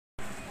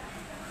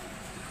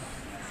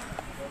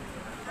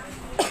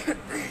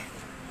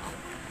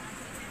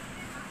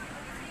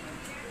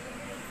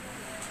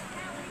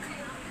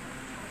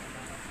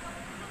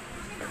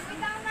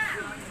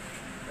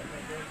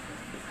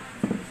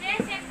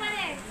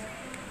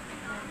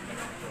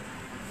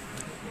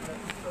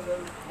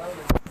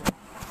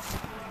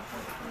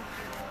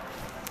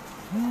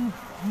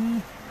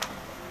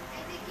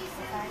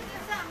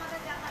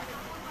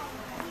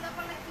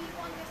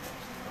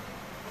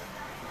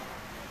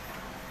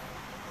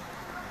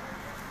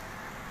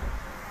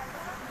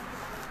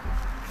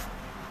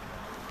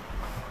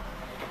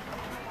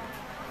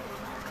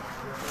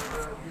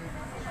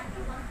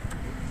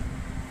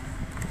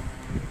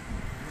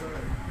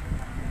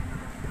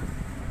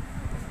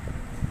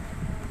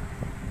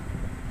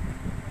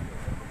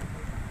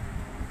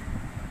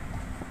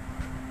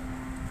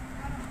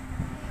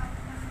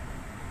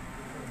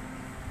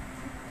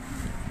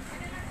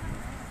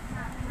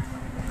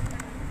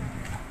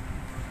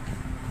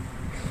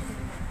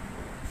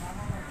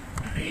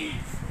আপু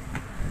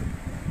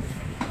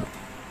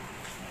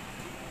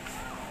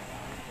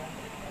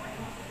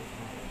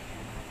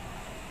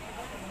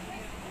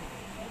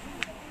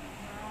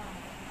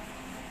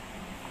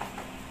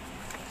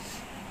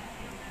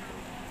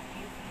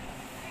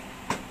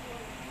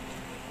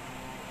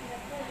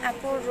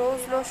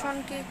রোজ লোশন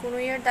কি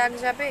কুনুইয়ের দাগ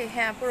যাবে?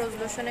 হ্যাঁ আপু, রোজ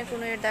লোশনে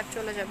কুনুইয়ের দাগ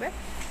চলে যাবে।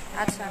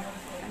 আচ্ছা,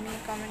 আমি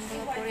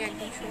কমেন্টগুলো পড়ি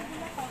একদম শুরু।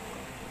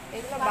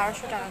 এগুলো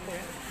 1200 টাকা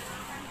করে,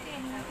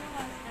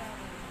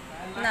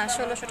 না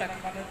 1600 টাকা।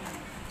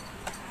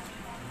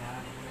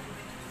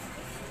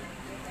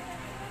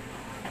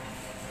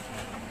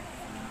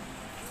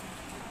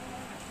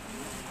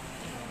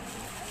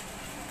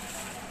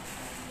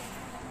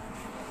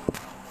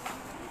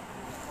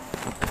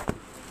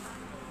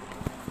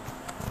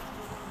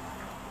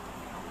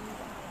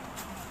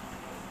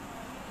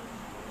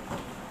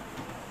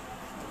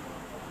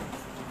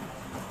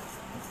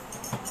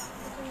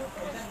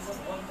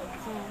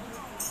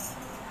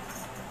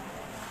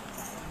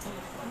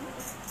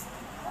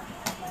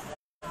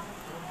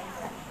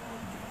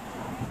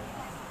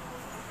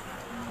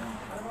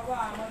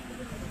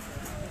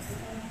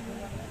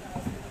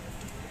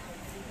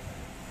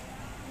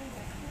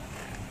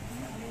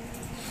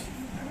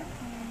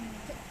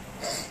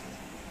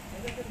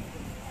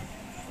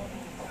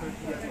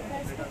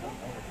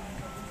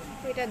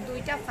 এটা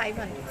দুইটা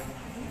 500।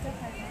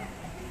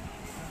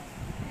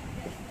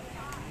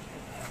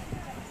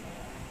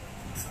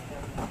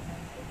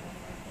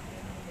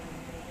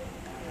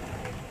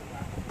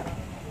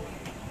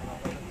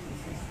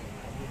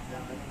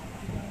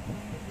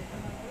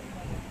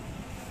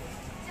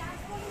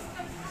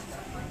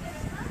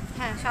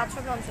 হ্যাঁ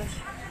 750।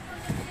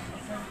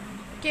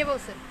 কে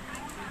বলছে?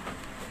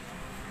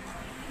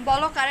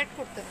 বলো কারেক্ট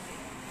করতে।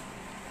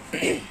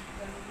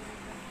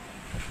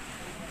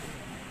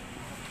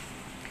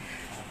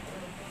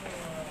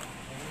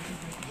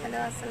 হ্যালো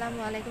আসসালামু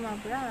আলাইকুম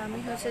আপুরা, আমি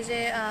হচ্ছে যে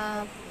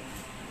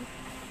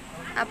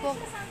আপু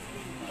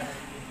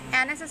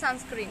এনএসএ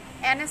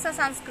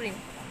সানস্ক্রিন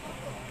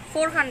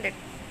 400।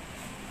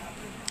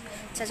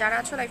 আচ্ছা, যারা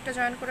আছো লাইভটা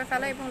জয়েন করে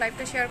ফেলো এবং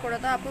লাইভটা শেয়ার করে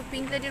দাও। আপু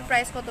পিঙ্ক লেডির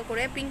প্রাইস কত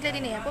করে? পিঙ্ক লেডি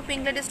নেই আপু,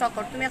 পিঙ্ক লেডি স্টক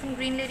আউট। তুমি এখন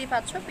গ্রিন লেডি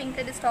পাচ্ছ, পিঙ্ক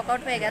লেডি স্টক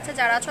আউট হয়ে গেছে।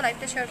 যারা আছো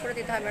লাইভটা শেয়ার করে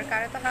দিতে হবে। আর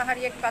কার এত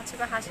হাহারি একটু পাচ্ছে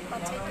বা হাসি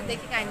পাচ্ছে একটু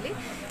দেখি কাইন্ডলি,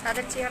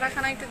 তাদের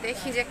চেহারাখানা একটু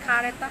দেখি যে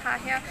কার এত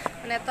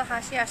মানে এত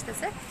হাসি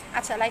আসতেছে।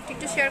 আচ্ছা, লাইভটা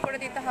একটু শেয়ার করে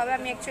দিতে হবে।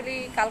 আমি অ্যাকচুয়ালি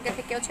কালকে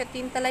থেকে হচ্ছে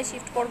 3 তলায়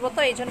শিফট করবো, তো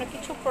এই জন্য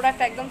কিছু প্রোডাক্ট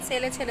একদম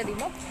সেলে ছেড়ে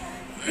দিব।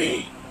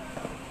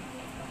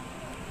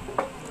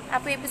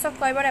 আপু এপিসফট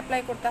কয়বার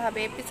অ্যাপ্লাই করতে হবে?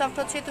 এপিসফট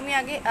হচ্ছে তুমি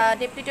আগে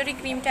ডেপ্লিটরি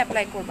ক্রিমটা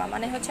অ্যাপ্লাই করবা,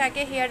 মানে হচ্ছে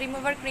আগে হেয়ার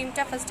রিমুভার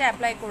ক্রিমটা ফার্স্টে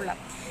অ্যাপ্লাই করলাম।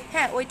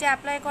 হ্যাঁ, ওইটা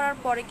অ্যাপ্লাই করার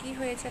পরে কি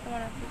হয়েছে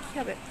তোমার, কী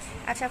হবে?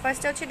 আচ্ছা,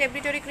 ফার্স্টে হচ্ছে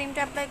ডেপ্লিটরি ক্রিমটা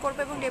অ্যাপ্লাই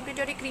করবে এবং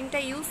ডেপ্লিটরি ক্রিমটা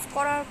ইউজ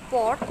করার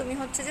পর তুমি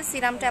হচ্ছে যে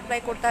সিরামটা অ্যাপ্লাই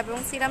করতে হবে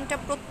এবং সিরামটা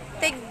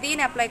প্রত্যেক দিন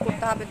অ্যাপ্লাই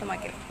করতে হবে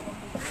তোমাকে।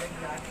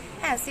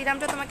 হ্যাঁ,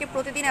 সিরামটা তোমাকে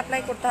প্রতিদিন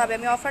অ্যাপ্লাই করতে হবে।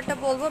 আমি অফারটা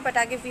বলবো, বাট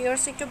আগে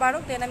ভিউয়ার্স একটু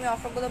বাড়ুক, দেন আমি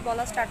অফারগুলো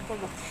বলা স্টার্ট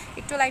করবো।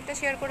 একটু লাইভটা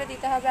শেয়ার করে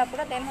দিতে হবে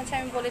আপনারা, দেন হচ্ছে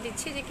আমি বলে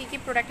দিচ্ছি যে কী কী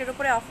প্রোডাক্টের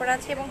উপরে অফার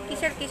আছে এবং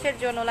কিসের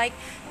জন্য। লাইক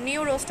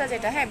নিউ রোজটা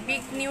যেটা, হ্যাঁ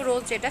বিগ নিউ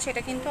রোজ যেটা,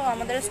 সেটা কিন্তু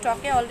আমাদের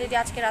স্টকে অলরেডি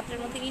আজকে রাত্রের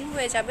মধ্যে ইন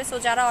হয়ে যাবে। সো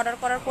যারা অর্ডার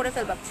করে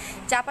ফেলবা।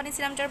 জাপানি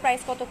সিরামটার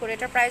প্রাইস কত করে?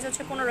 এটার প্রাইস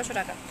হচ্ছে 1500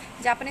 টাকা।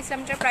 জাপানি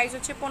সিরামটার প্রাইস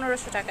হচ্ছে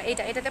 1500 টাকা।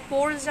 এটাতে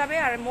পোর্স যাবে,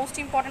 আর মোস্ট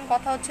ইম্পর্টেন্ট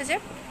কথা হচ্ছে যে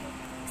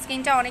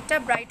স্কিনটা অনেকটা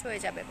ব্রাইট হয়ে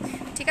যাবে।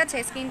 ঠিক আছে,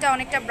 স্কিনটা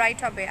অনেকটা ব্রাইট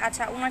হবে।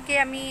 আচ্ছা, ওনাকে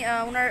আমি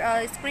ওনার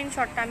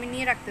স্ক্রিনশটটা আমি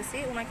নিয়ে রাখতেছি।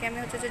 ওনাকে আমি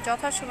হচ্ছে যে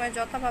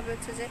যথাভাবে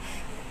হচ্ছে যে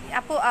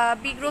আপু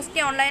বিগ রোজ কি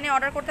অনলাইনে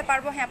অর্ডার করতে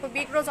পারবো? হ্যাঁ আপু,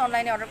 বিগ রোজ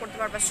অনলাইনে অর্ডার করতে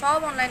পারবো। সব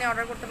অনলাইনে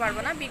অর্ডার করতে পারবো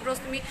না, বিগ রোজ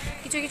তুমি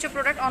কিছু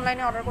প্রোডাক্ট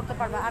অনলাইনে অর্ডার করতে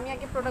পারবো। আমি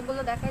আগে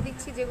প্রোডাক্টগুলো দেখাই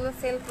দিচ্ছি, যেগুলো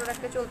সেল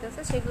প্রোডাক্টে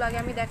চলতেছে সেগুলো আগে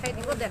আমি দেখাই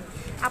দিব। দেন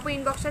আপু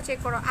ইনবক্সটা চেক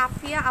করো।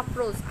 আফিয়া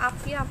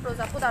আফরোজ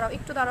আপু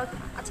দাঁড়াও।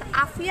 আচ্ছা,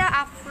 আফিয়া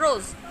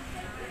আফরোজ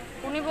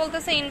উনি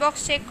বলতেছে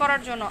ইনবক্স চেক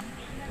করার জন্য।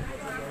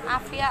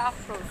 আফিয়া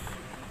আফরোজ,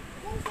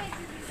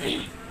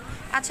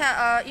 আচ্ছা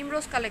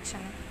ইমরোজ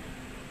কালেকশন।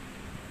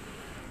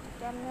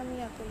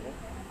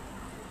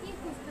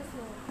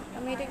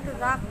 আমি এটা একটু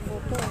রাখবো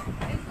তো।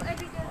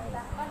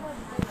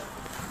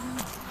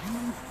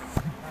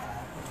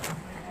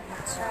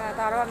 আচ্ছা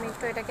দাঁড়াও, আমি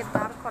একটু এটাকে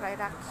দাঁড় করায়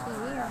রাখি,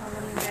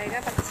 আমি জায়গা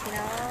পাচ্ছি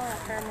না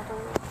আপনার মতো।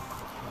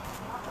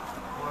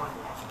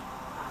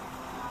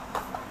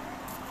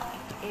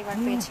 এবার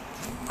পেয়েছি।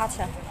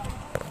 আচ্ছা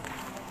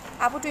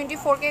আপু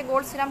 24K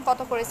গোল্ড সিরাম কত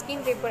করে? স্কিন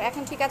রিপোর্ট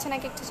এখন ঠিক আছে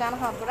নাকি একটু জানা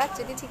আপনারা,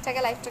 যদি ঠিকঠাক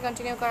লাইফটা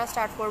কন্টিনিউ করা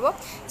স্টার্ট করবো।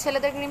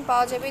 ছেলেদের ক্রিম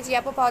পাওয়া যাবে, জি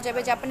আপু পাওয়া যাবে।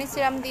 জাপানিজ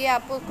সিরাম দিয়ে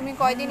আপু তুমি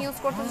কয়দিন ইউজ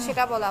করতেছো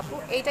সেটা বলো। আপু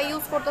এইটা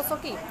ইউজ করতেছো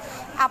কি?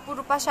 আপু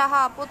রূপা সাহা,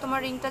 আপু তোমার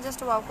রিংটা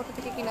জাস্ট ওয়াও, কোথা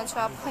থেকে কিনেছো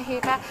আপু?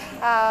 এটা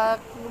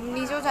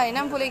নিজেও জানি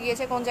না, ভুলে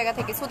গিয়েছে কোন জায়গা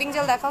থেকে। সুদিং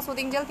জেল দেখাও।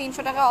 সুদিং জেল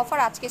 300 টাকা অফার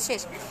আজকে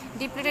শেষ।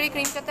 ডিপ্লিটারি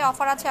ক্রিমটাতে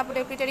অফার আছে আপু,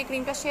 ডিপ্লিটারি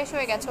ক্রিমটা শেষ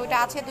হয়ে গেছে, ওইটা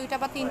আছে 2টা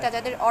বা 3টা,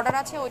 যাদের অর্ডার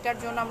আছে ওইটার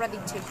জন্য আমরা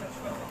দিচ্ছি।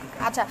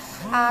 আচ্ছা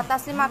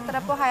তাসলিমা আক্তার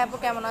আপু, হাই আপু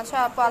কেমন আছো?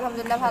 আপু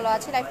আলহামদুলিল্লাহ ভালো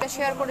আছি। লাইভটা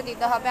শেয়ার করে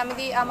দিতে হবে।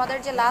 আমাদের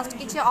যে লাস্ট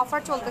কিছু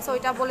অফার চলতেছে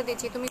ওইটা বলে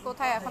দিচ্ছি। তুমি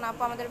কোথায় এখন?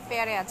 আপু আমাদের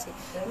ফেয়ারে আছি,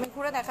 আমি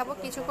ঘুরে দেখাবো,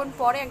 কিছুক্ষণ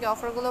পরে আগে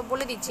অফারগুলো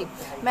বলে দিচ্ছি।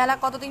 মেলা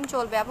কতদিন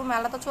চলবে আপু?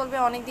 মেলা তো চলবে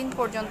অনেক দিন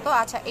পর্যন্ত।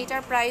 আচ্ছা,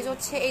 এটার প্রাইস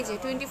হচ্ছে এই যে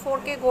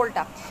 24K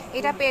গোল্ডটা,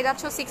 এটা পেয়ে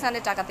যাচ্ছ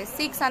 600 টাকাতে,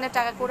 600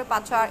 টাকা করে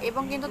পাচ্ছ। আর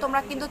এবং কিন্তু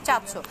তোমরা কিন্তু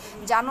চাচ্ছ,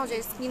 জানো যে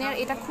স্কিনের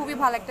এটা খুবই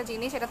ভালো একটা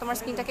জিনিস, এটা তোমার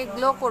স্কিনটাকে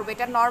গ্লো করবে,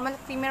 এটা নর্মাল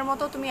ক্রিমের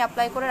মতো তুমি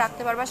অ্যাপ্লাই করে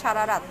রাখতে পারবা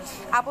সারা রাত।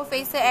 আপু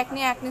ফেসে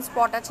একনি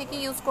স্পট আছে কি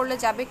ইউজ করলে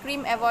যাবে?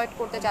 ক্রিম অ্যাভয়েড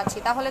করতে চাচ্ছি,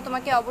 তাহলে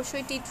তোমাকে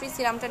অবশ্যই টি ট্রি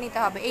সিরামটা নিতে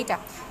হবে।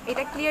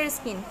 এটা ক্লিয়ার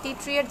স্কিন, টি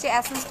ট্রি এর যে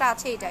অ্যাসেন্সটা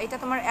আছে এটা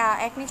তোমার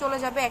একনি চলে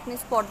যাবে, একনি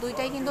স্পট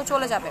দুইটাই কিন্তু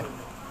চলে যাবে।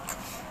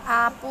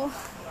 আপু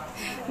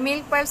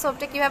মিল্ক পার্ল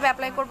সোপটা কীভাবে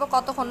অ্যাপ্লাই করবো,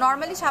 কতক্ষণ?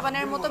 নর্মালি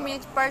সাবানের মতো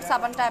মিল্ক পার্ল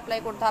সাবানটা অ্যাপ্লাই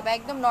করতে হবে,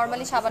 একদম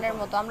নর্মালি সাবানের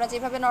মতো, আমরা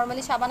যেভাবে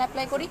নর্মালি সাবান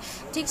অ্যাপ্লাই করি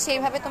ঠিক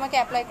সেইভাবে তোমাকে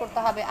অ্যাপ্লাই করতে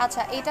হবে।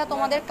 আচ্ছা, এটা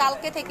তোমাদের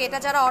কালকে থেকে, এটা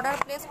যারা অর্ডার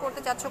প্লেস করতে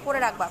চাচ্ছ করে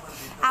রাখবা।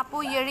 আপু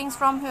ইয়াররিংস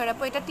ফ্রম হিয়ার,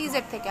 আপু এটা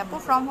টিজেড থেকে, আপু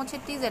ফ্রম হচ্ছে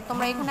টিজেড,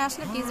 তোমরা এখানে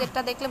আসলে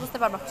টিজেডটা দেখলে বুঝতে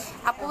পারবা।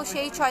 আপু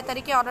সেই 6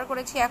 তারিখে অর্ডার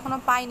করেছি এখনও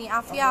পাইনি।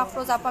 আফিয়া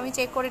আফরোজ আপু আমি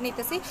চেক করে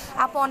নিতেছি।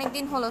 আপু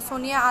অনেকদিন হলো।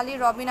 সোনিয়া আলী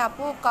রবিন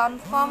আপু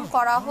কনফার্ম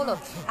করা হলো।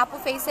 আপু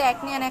ফেসে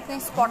একনি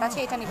স্পট আছে,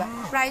 এটা নিবা,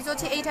 প্রাইস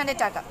হচ্ছে 800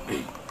 টাকা।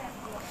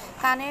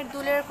 কানের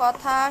দুলের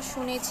কথা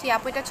শুনেছি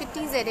আপু, এটা হচ্ছে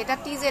টিজেড, এটা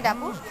টিজেড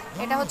আপু,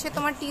 এটা হচ্ছে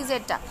তোমার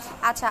টিজেডটা।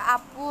 আচ্ছা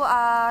আপু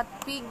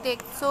পিক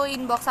দেখছো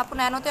ইনবক্স, আপু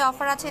ন্যানোতে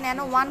অফার আছে,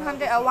 ন্যানো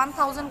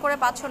 1000 করে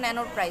পাচ্ছ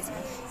ন্যানোর প্রাইস,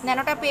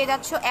 ন্যানোটা পেয়ে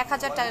যাচ্ছ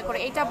 1000 টাকা করে।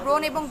 এটা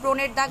ব্রোন এবং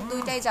ব্রোনের দাগ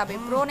দুইটাই যাবে,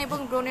 ব্রোন এবং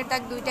ব্রোনের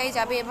দাগ দুইটাই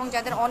যাবে, এবং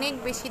যাদের অনেক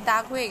বেশি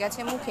দাগ হয়ে গেছে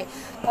মুখে,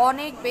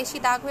 অনেক বেশি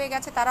দাগ হয়ে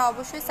গেছে, তারা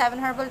অবশ্যই 7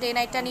 হার্বাল ডে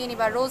নাইটটা নিয়ে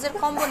নিবা, রোজের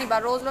কম্বো নিবা,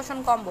 রোজ লোশন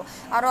কম্বো।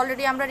 আর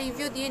অলরেডি আমরা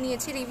রিভিউ দিয়ে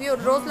নিয়েছি, রিভিউ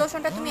রোজ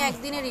লোশনটা তুমি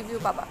একদিনে রিভিউ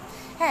পাবা,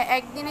 হ্যাঁ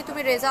একদিনে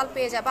তুমি রেজাল্ট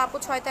পেয়ে যাবে। আপু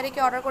 6 তারিখে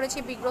অর্ডার করেছি,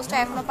 বিগ রোজটা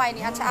এখনও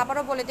পাইনি। আচ্ছা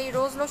আবারও বলে দিই,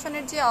 রোজ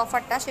লোশনের যে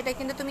অফারটা সেটা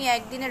কিন্তু তুমি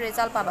একদিনে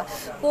রেজাল্ট পাবা।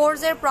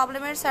 পোর্সের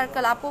প্রবলেমের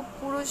সার্কেল, আপু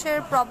পুরুষের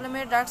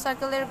প্রবলেমের ডার্ক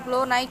সার্কেলের গ্লো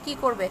নাই, কি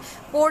করবে?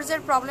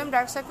 পোর্সের প্রবলেম,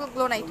 ডার্ক সার্কেল,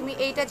 গ্লো নাই, তুমি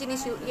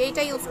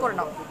এইটা ইউজ করে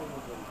নাও,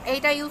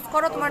 এইটা ইউজ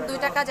করো, তোমার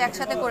দুইটা কাজ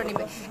একসাথে করে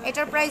নিবে।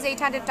 এটার প্রাইস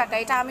 800 টাকা,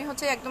 এটা আমি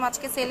হচ্ছে একদম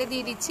আজকে সেলে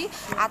দিয়ে দিচ্ছি।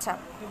 আচ্ছা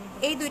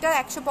এই দুইটা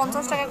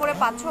 150 টাকা করে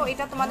পাচ্ছ,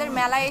 এটা তোমাদের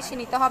মেলায় এসে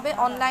নিতে হবে,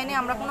 অনলাইনে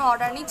আমরা কোনো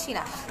অর্ডার নিচ্ছি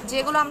না,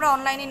 যেগুলো আমরা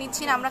অনলাইনে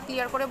নিচ্ছি না আমরা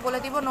ক্লিয়ার করে বলে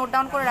দিব, নোট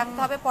ডাউন করে রাখতে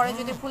হবে, পরে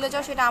যদি ভুলে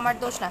যাও সেটা আমার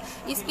দোষ না।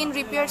 স্কিন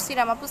রিপেয়ার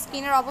সিরাম, আপু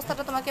স্কিনের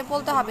অবস্থাটা তোমাকে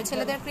বলতে হবে,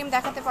 ছেলেদের ক্রিম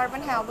দেখাতে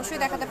পারবেন? হ্যাঁ অবশ্যই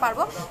দেখাতে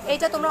পারবো।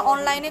 এইটা তোমরা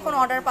অনলাইনে কোনো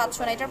অর্ডার পাচ্ছ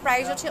না, এটার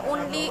প্রাইস হচ্ছে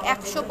অনলি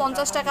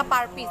 150 টাকা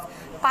পার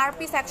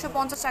পিস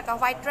 150 টাকা।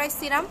 White rice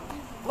serum,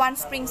 1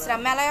 spring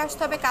serum, মেলায়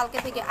আসতে হবে কালকে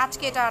থেকে,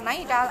 আজকে এটা নাই,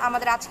 এটা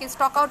আমাদের আজকে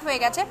স্টক আউট হয়ে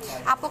গেছে।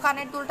 আপু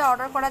কানের দুলটা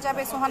অর্ডার করা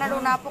যাবে? সোহানা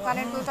রুনা আপু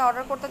কানের দুলটা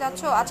অর্ডার করতে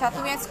যাচ্ছ? আচ্ছা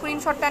তুমি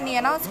স্ক্রিনশটটা নিয়ে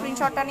নাও,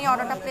 স্ক্রিনশটটা নিয়ে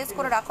অর্ডারটা প্লেস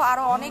করে রাখো,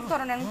 আরও অনেক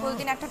ধরনের আমি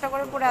প্রতিদিন একটা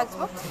করে পরে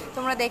আসবো,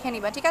 তোমরা দেখে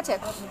নিবা, ঠিক আছে?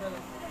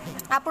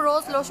 আপু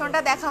রোজ লোশনটা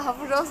দেখা,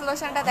 আপু রোজ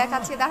লোশনটা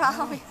দেখাচ্ছি, দাঁড়াও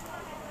আমি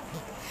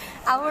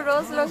আপু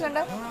রোজ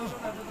লোশনটা,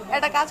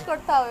 একটা কাজ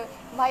করতে হবে,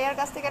 ভাইয়ার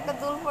কাছ থেকে একটা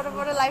দুল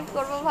পরে লাইভ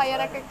করবো,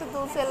 ভাইয়ার একটা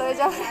দুল সেল হয়ে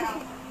যাবে।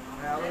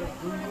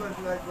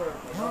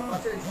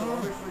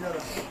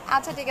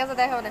 আচ্ছা ঠিক আছে,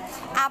 দেখা হবে।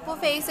 আপু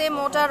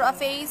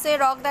ফেসে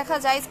রক দেখা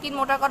যায়, স্কিন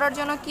মোটা করার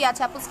জন্য কি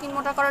আছে? আপু স্কিন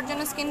মোটা করার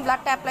জন্য স্কিন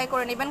ব্লাডটা অ্যাপ্লাই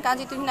করে নেবেন,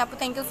 কাজী তুহিন আপু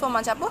থ্যাংক ইউ সো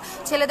মাচ। আপু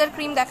ছেলেদের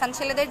ক্রিম দেখান,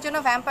 ছেলেদের জন্য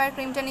ভ্যাম্পায়ার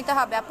ক্রিমটা নিতে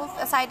হবে। আপু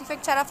সাইড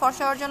ইফেক্ট ছাড়া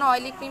ফর্সা হওয়ার জন্য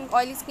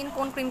অয়েলি স্কিন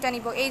কোন ক্রিমটা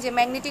নিব? এই যে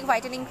ম্যাগনেটিক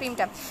হোয়াইটেনিং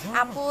ক্রিমটা।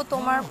 আপু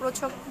তোমার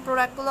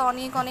প্রোডাক্টগুলো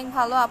অনেক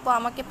ভালো, আপু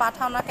আমাকে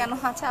পাঠাও না কেন?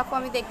 আচ্ছা আপু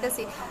আমি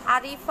দেখতেছি।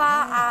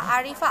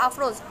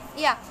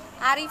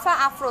 আরিফা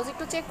আফরোজ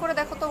একটু চেক করে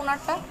দেখো তো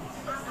ওনারটা,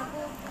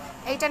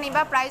 এইটা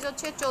নিবা, প্রাইস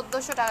হচ্ছে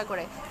 1400 টাকা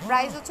করে,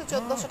 প্রাইস হচ্ছে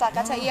 1400 টাকা।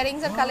 আচ্ছা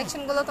ইয়ারিংসের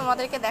কালেকশনগুলো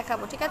তোমাদেরকে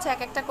দেখাবো, ঠিক আছে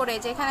এক একটা করে,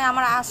 যেখানে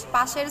আমার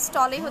পাশের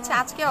স্টলেই হচ্ছে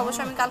আজকে,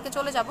 অবশ্যই আমি কালকে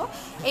চলে যাব।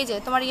 এই যে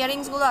তোমার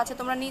ইয়ারিংসগুলো আছে,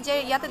 তোমরা নিজে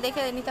ইয়াতে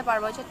দেখে নিতে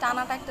পারবো, ওই যে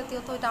টানাটা একটা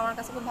দিও তো, ওইটা আমার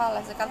কাছে খুব ভালো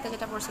লাগছে কালকে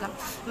যেটা পড়ছিলাম।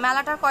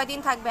 মেলাটার কয়দিন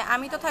থাকবে?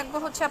 আমি তো থাকবো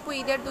হচ্ছে আপু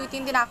ঈদের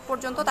 2-3 দিন আগ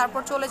পর্যন্ত,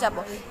 তারপর চলে যাব।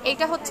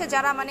 এইটা হচ্ছে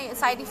যারা মানে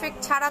সাইড ইফেক্ট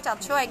ছাড়া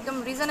চাচ্ছ একদম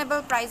রিজনেবল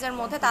প্রাইসের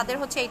মধ্যে, তাদের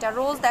হচ্ছে এইটা।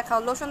 রোজ দেখাও,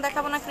 লোশন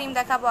দেখাবো না ক্রিম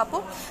দেখাবো? আপু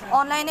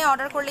অনলাইনে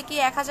অর্ডার করলে কি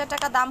 1000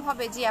 টাকা দাম হবে?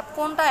 জি আপ,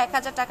 কোনটা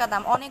 1000 টাকা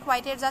দাম? অনেক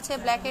হোয়াইট হেডস আছে,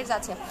 ব্ল্যাক হেডস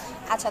আছে।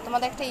 আচ্ছা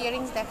তোমাদের একটা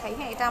ইয়ারিংস দেখাই,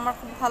 হ্যাঁ এটা আমার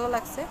খুব ভালো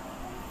লাগছে,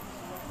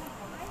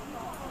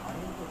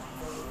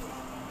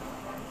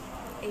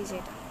 এই যে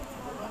এটা,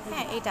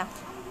 হ্যাঁ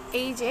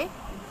এই যে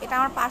এটা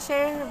আমার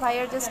পাশের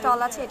ভাইয়ের যে স্টল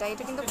আছে,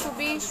 এটা কিন্তু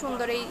খুবই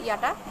সুন্দর এই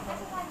ইয়াটা,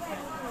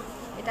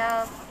 এটা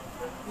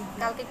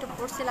কালকে একটু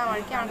পড়ছিলাম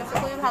আর কি, আমার কাছে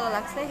খুবই ভালো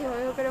লাগছে,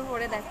 হিভাবে করে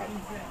পরে দেখাই।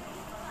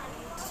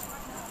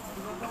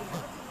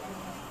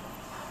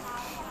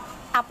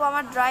 আপু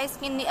আমার ড্রাই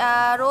স্কিন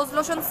রোজ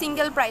লোশন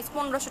সিঙ্গেল প্রাইস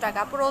 1500 টাকা।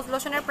 আপু রোজ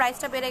লোশনের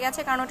প্রাইসটা বেড়ে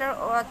গেছে কারণ ওটার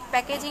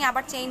প্যাকেজিং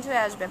আবার চেঞ্জ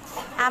হয়ে আসবে,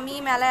 আমি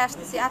মেলায়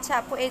আসতেছি। আচ্ছা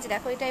আপু এই যে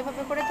দেখো, এটা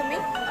এইভাবে করে তুমি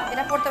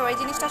এটা পড়তে পারো, এই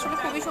জিনিসটা আসলে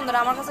খুবই সুন্দর,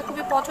 আমার কাছে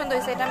খুবই পছন্দ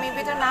হয়েছে। এটা মেবি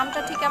এটার নামটা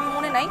ঠিক আমার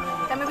মনে নাই,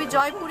 এটা মেবি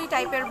জয়পুরি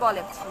টাইপের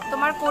বলে।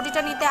 তোমার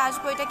কোডিটা নিতে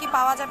আসবো, এটা কি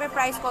পাওয়া যাবে?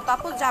 প্রাইস কত?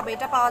 আপু যাবে,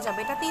 এটা পাওয়া যাবে,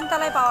 এটা 3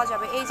 তলায় পাওয়া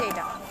যাবে। এই যে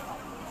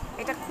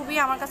এটা খুবই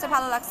আমার কাছে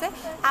ভালো লাগছে।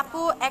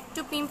 আপু একটু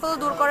পিম্পল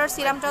দূর করার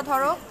সিরামটা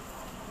ধরো,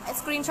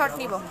 স্ক্রিনশট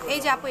নিব। এই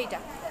যে আপু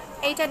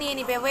এইটা নিয়ে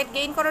নিবে। ওয়েট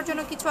গেইন করার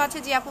জন্য কিছু আছে?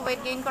 যে আপু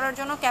ওয়েট গেইন করার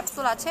জন্য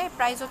ক্যাপসুল আছে,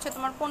 প্রাইস হচ্ছে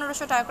তোমার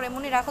 1500 টাকা করে,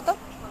 মনে রাখো তো।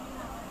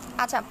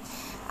 আচ্ছা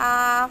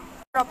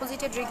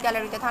অপোজিটে ড্রিক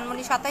গ্যালারিতে,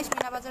 ধানমন্ডি 27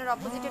 মিনাবাজারের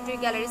অপোজিটে ড্রিক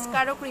গ্যালারি,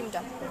 স্কারো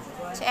ক্রিমটা।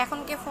 আচ্ছা এখন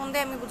কে ফোন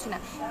দেয় আমি বুঝি না।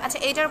 আচ্ছা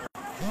এইটার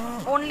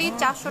অনলি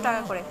 400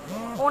 টাকা করে,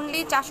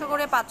 অনলি 400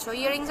 করে পাচ্ছ।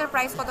 ইয়ারিংসের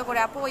প্রাইস কত করে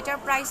আপু? ওইটার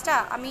প্রাইসটা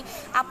আমি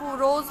আপু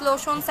রোজ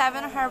lotion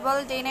 7 herbal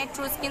day night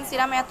true skin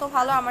serum এত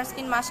ভালো, আমার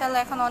স্কিন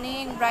মাশাআল্লাহ এখন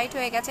অনেক ব্রাইট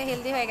হয়ে গেছে,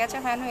 হেলদি হয়ে গেছে,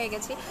 ফ্যান হয়ে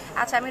গেছি।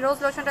 আচ্ছা আমি রোজ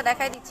লোশনটা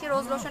দেখাই দিচ্ছি।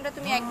 রোজ লোশনটা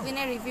তুমি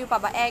একদিনের রিভিউ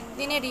পাবা,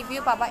 একদিনে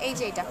রিভিউ পাবা। এই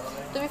যে এটা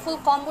তুমি ফুল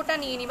কম্বোটা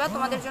নিয়ে নিবা,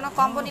 তোমাদের জন্য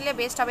কম্বো নিলে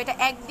বেস্ট হবে। এটা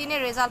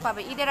একদিনের রেজাল্ট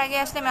পাবে। ঈদের আগে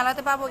আসলে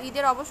মেলাতে পাবো,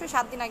 ঈদের অবশ্যই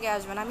 7 দিন আগে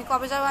আসবেন। আমি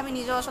কবে যাবো আমি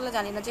নিজেও আসলে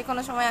জানি না, যে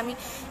কোনো সময় আমি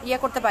ইয়ে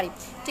করতে পারি।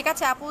 ঠিক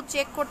আছে আপু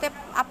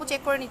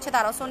চেক করে নিচ্ছে,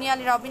 দাঁড়াও সোনিয়া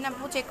আলী রবিন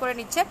আপু চেক করে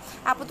নিচ্ছে।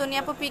 আপু তনি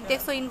আপু পিক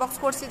দেখছো, ইনবক্স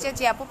করছি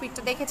যে আপু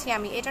পিকটা দেখেছি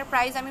আমি। এটার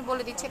প্রাইস আমি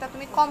বলে দিচ্ছি, এটা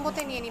তুমি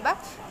কম্বোতে নিয়ে নিবা,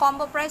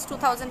 কম্বো প্রাইস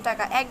 2000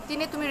 টাকা।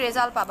 একদিনে তুমি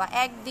রেজাল্ট পাবা,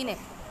 একদিনে।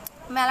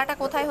 মেলাটা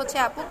কোথায় হচ্ছে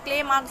আপু? ক্লে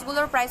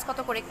মার্কসগুলোর প্রাইস কত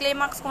করে? ক্লে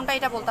মার্কস কোনটা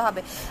এটা বলতে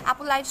হবে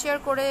আপু। লাইভ শেয়ার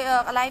করে,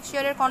 লাইভ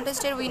শেয়ারের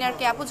কন্টেস্টের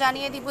উইনারকে আপু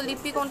জানিয়ে দিব।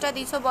 লিপি কোনটা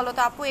দিছো বলো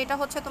তো আপু? এটা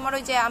হচ্ছে তোমার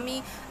ওই যে আমি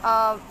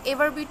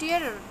এভার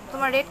বিউটির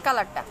তোমার রেড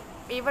কালারটা,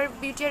 এভার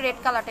বিউটির রেড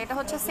কালারটা, এটা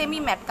হচ্ছে সেমি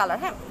ম্যাট কালার।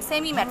 হ্যাঁ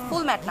সেমি ম্যাট,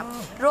 ফুল ম্যাট না।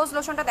 রোজ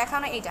লোশনটা দেখাও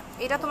না,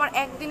 এটা তোমার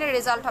একদিনের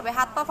রেজাল্ট হবে,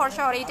 হাত পা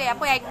ফর্সা হওয়ার। এইটাই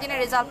আপু একদিনের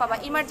রেজাল্ট পাবা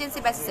ইমার্জেন্সি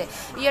বেসিসে।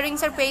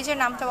 ইয়ারিংসের পেজের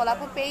নামটা বলো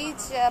আপু। পেজ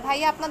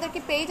ভাইয়া আপনাদের কি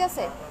পেজ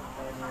আছে?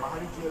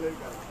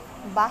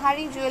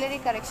 বাহারি জুয়েলারি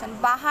কালেকশন,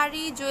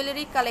 বাহারি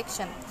জুয়েলারি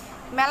কালেকশন।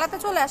 মেলাতে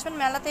চলে আসবেন,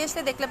 মেলাতে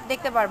এসে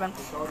দেখতে পারবেন।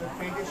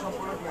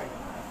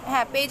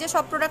 হ্যাঁ পেজে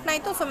সব প্রোডাক্ট নাই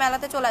তো, সো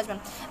মেলাতে চলে আসবেন।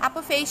 আপু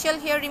ফেশিয়াল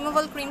হেয়ার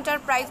রিমুভাল ক্রিমটার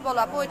প্রাইস বলো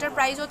আপু। এটার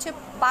প্রাইস হচ্ছে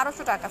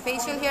 1200 টাকা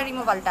ফেশিয়াল হেয়ার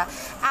রিমুভালটা।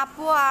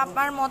 আপু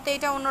আমার মতে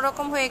এটা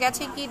অন্যরকম হয়ে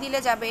গেছে, কি দিলে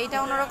যাবে? এটা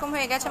অন্যরকম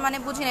হয়ে গেছে মানে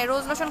বুঝি নাই।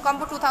 রোজ লোশন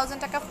কম্বো 2000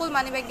 টাকা, ফুল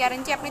মানি ব্যাক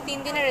গ্যারেন্টি, আপনি 3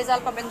 দিনের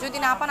রেজাল্ট পাবেন। যদি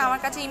না পান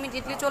আমার কাছে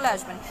ইমিডিয়েটলি চলে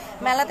আসবেন,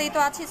 মেলাতেই তো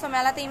আছি, সো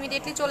মেলাতে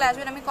ইমিডিয়েটলি চলে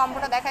আসবেন। আমি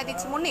কম্বোটা দেখাই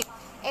দিচ্ছি মুন্নি।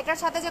 এটার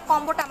সাথে যে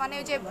কম্বোটা মানে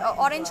ওই যে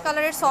অরেঞ্জ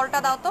কালারের সলটা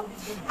দাও তো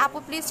আপু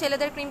প্লিজ।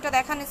 ছেলেদের ক্রিমটা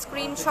দেখান,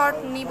 স্ক্রিনশট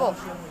নিব।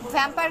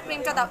 ভ্যাম্পায়ার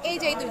ক্রিমটা দাও। এই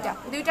যে এই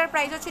দুইটার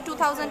প্রাইস হচ্ছে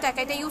 2000 টাকা।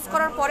 এটা ইউজ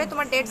করার পরে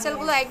তোমার ডেড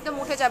সেলগুলো একদম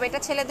উঠে যাবে। এটা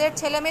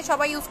ছেলে মেয়ে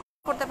সবাই ইউজ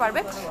করতে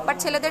পারবে, বাট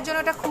ছেলেদের জন্য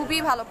এটা খুবই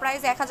ভালো।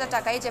 প্রাইস 1000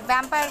 টাকা। এই যে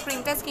ভ্যাম্পায়ার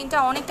ক্রিমটা স্কিনটা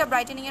অনেকটা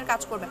ব্রাইটেনিং এর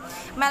কাজ করবে।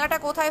 মেলাটা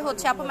কোথায়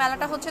হচ্ছে আপু?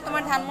 মেলাটা হচ্ছে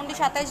তোমার ধানমন্ডি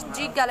 27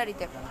 ড্রিক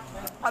গ্যালারিতে,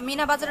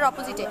 মিনা বাজারের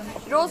অপোজিটে।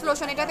 রোজ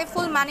লোশন, এটাতে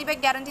ফুল মানি ব্যাক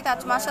গ্যারান্টি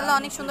আছে। মাশাআল্লাহ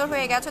অনেক সুন্দর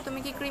হয়ে গেছে। তুমি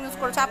কি ক্রিম ইউজ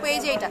করছো আপু? এই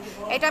যে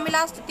এটা আমি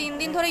লাস্ট 3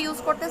 দিন ধরে ইউজ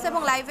করতেছি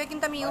এবং লাইভে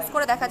কিন্তু আমি ইউজ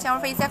করে দেখাচ্ছি।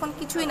 আমার ফেসে এখন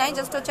কিছুই নাই,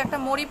 জাস্ট হচ্ছে একটা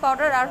মরি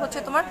পাউডার আর হচ্ছে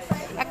তোমার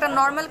একটা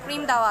নর্মাল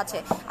ক্রিম দেওয়া আছে।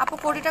 আপু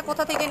কোটিটা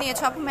কোথা থেকে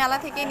নিয়েছো আপু? মেলা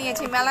থেকে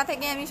নিয়েছি, মেলা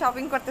থেকে আমি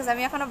শপিং করতেছি।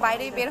 আমি এখনো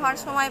বাইরে বের হওয়ার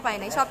সময় পাই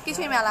নাই, সব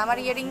কিছুই মেলা। আমার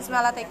ইয়ারিংস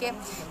মেলা থেকে,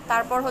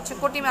 তারপর হচ্ছে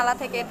কোটি মেলা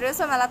থেকে,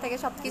 ড্রেসও মেলা থেকে,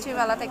 সব কিছুই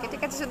মেলা থেকে।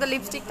 ঠিক আছে শুধু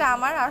লিপস্টিকটা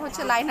আমার আর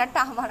হচ্ছে লাইনারটা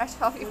আমার, আর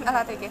সবই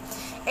মেলা থেকে।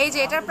 এই যে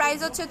এটার প্রাইস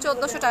হচ্ছে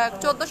 1400 টাকা,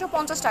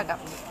 1450 টাকা,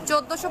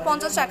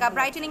 1450 টাকা।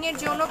 ব্রাইটেনিং এর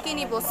জন্য কি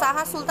নিব?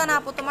 সাহা সুলতানা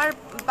আপু তোমার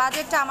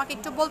বাজেটটা আমাকে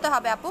একটু বলতে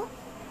হবে আপু,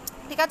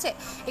 ঠিক আছে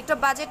একটু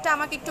বাজেটটা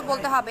আমাকে একটু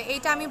বলতে হবে।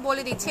 এইটা আমি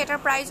বলে দিচ্ছি, এটার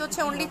প্রাইস হচ্ছে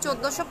অনলি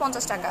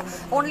 1450 টাকা,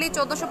 অনলি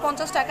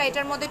 1450 টাকা।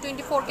 এটার মধ্যে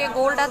 24K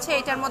গোল্ড আছে,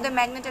 এটার মধ্যে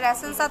ম্যাগনেটের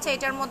এসেন্স আছে,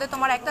 এটার মধ্যে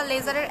তোমার একটা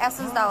লেজারের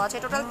এসেন্স দেওয়া আছে।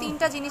 টোটাল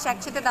 3টা জিনিস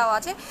একসাথে দেওয়া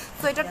আছে।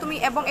 তো এটা তুমি,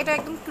 এবং এটা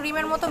একদম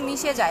ক্রিমের মতো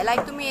মিশে যায়,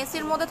 লাইক তুমি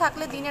এসির মধ্যে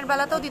থাকলে দিনের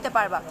বেলাতেও দিতে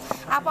পারবা।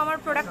 আপু আমার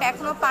প্রোডাক্ট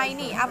এখনো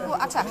পাইনি আপু।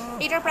 আচ্ছা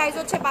এটার প্রাইস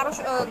হচ্ছে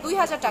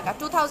 2000 টাকা,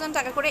 2000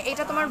 টাকা করে।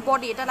 এটা তোমার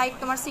বডি, এটা লাইক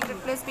তোমার সিক্রেট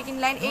প্লেস, স্পিকিং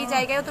লাইন, এই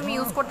জায়গায়ও তুমি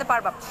ইউজ করতে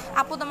পারবা।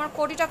 আপু তোমার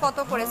কোটিটা কত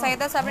করে?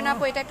 সাবিনা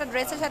আপু এটা একটা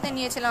ড্রেসের সাথে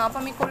নিয়েছিলাম আপু,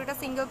 আমি কোটিটা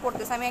সিঙ্গেল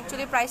পড়তেছি, আমি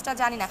অ্যাকচুয়ালি প্রাইসটা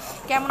জানি না।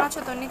 কেমন আছো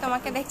তন্নি?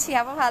 তোমাকে দেখছি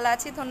আপু ভালো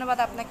আছি, ধন্যবাদ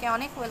আপনাকে,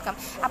 অনেক ওয়েলকাম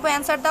আপু।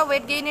 অ্যান্সার দাও।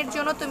 ওয়েট গেইনের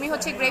জন্য তুমি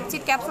হচ্ছে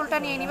গ্রেপসিড ক্যাপসুলটা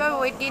নিয়ে নিবা,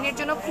 ওয়েট গেইনের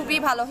জন্য খুবই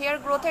ভালো। হেয়ার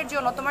গ্রোথের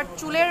জন্য তোমার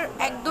চুলের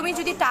একদমই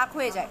যদি টাক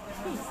হয়ে যায়,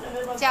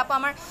 যে আপু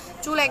আমার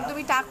চুল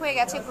একদমই টাক হয়ে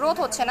গেছে, গ্রোথ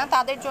হচ্ছে না,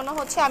 তাদের জন্য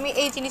হচ্ছে আমি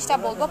এই জিনিসটা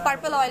বলবো,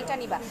 পার্পল অয়েলটা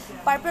নিবা।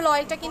 পার্পল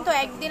অয়েলটা কিন্তু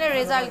একদিনের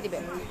রেজাল্ট দিবে,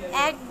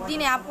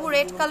 একদিনে। আপু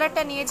রেড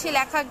কালারটা নিয়েছি,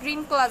 লেখা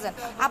গ্রিন কোলাজেন।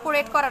 আপু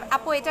রেড কালার,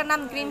 আপু এটার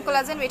নাম গ্রিন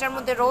কোলাজেন, এটার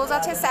মধ্যে রোজ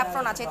আছে,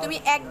 স্যাফরন আছে, তুমি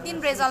একদিন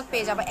রেজাল্ট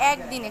পেয়ে যাবে,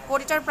 একদিনে।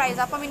 কোটিটার প্রাইস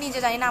আপু আমি নিজে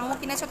জানি না, আম্মু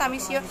কিনেছে তো আমি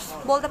শিওর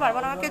বলতে পারবো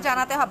না, আমাকে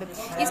জানাতে হবে।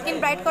 স্কিন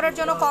ব্রাইট করার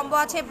জন্য কম্বো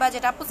আছে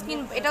বাজেট আপু। স্কিন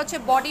এটা হচ্ছে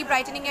বডি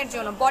ব্রাইটেনিং এর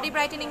জন্য, বডি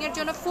ব্রাইটেনিং এর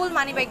জন্য ফুল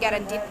মানি ব্যাক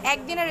গ্যারান্টি।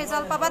 একদিনের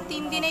রেজাল্ট পাবা,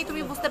 3 দিনেই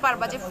তুমি বুঝতে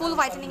পারবা যে ফুল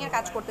হোয়াইটেনিং এর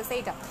কাজ করতেছে।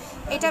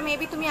 এটা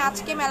মেবি তুমি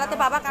আজকে মেলাতে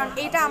পাবা, কারণ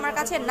এটা আমার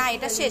কাছে না,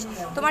 এটা শেষ।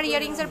 তোমার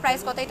ইয়ারিংস এর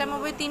প্রাইস কত? এটা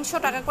মেবি 300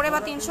 টাকা করে বা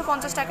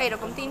 350 টাকা,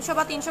 এরকম 300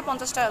 বা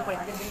 350 টাকা করে।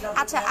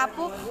 আচ্ছা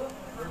আপু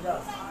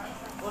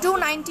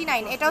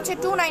 299, এটা হচ্ছে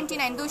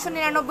 299,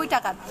 299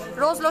 টাকা।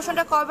 রোজ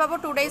লোশনটা কবে পাবো?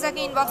 2 ডেজ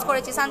আগে ইনবক্স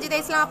করেছি। সঞ্জিদা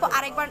ইসলাম আপু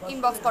আরেকবার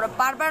ইনবক্স করো,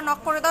 বারবার নক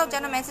করে দাও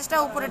যেন মেসেজটা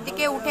উপরের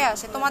দিকে উঠে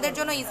আসে, তোমাদের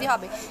জন্য ইজি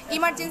হবে।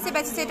 ইমার্জেন্সি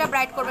বেসিসে এটা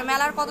ব্রাইট করবে।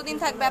 মেলার কতদিন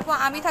থাকবে আপু?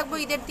 আমি থাকবো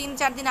ঈদের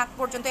 3-4 দিন আগ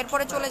পর্যন্ত,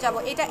 এরপরে চলে যাব।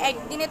 এটা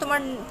একদিনে তোমার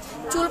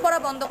চুল পড়া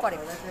বন্ধ করে।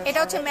 এটা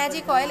হচ্ছে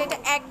ম্যাজিক অয়েল, এটা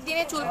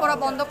একদিনে চুল পড়া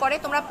বন্ধ করে।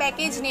 তোমরা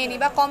প্যাকেজ নিয়ে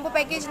নিবা, কম্বো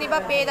প্যাকেজ নিবা,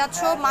 পেয়ে যাচ্ছ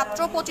মাত্র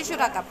 2500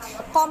 টাকা।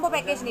 কম্বো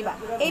প্যাকেজ নিবা,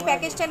 এই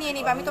প্যাকেজটা নিয়ে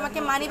নিবা, আমি তোমাকে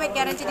মানি ব্যাক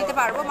গ্যারান্টি দিতে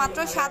পারবো মাত্র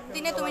 7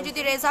 দিনে তুমি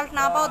যদি রেজাল্ট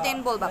না পাও দেন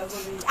বলবা।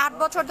 8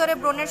 বছর ধরে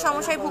ব্রণের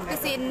সমস্যায়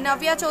ভুগতেছি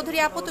নভিয়া চৌধুরী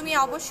আপু, তুমি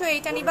অবশ্যই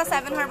এইটা নিবা,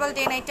 7 হার্বাল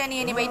ডে নাইটটা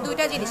নিয়ে নিবা। এই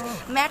দুইটা জিনিস।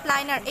 ম্যাট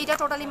লাইনার, এইটা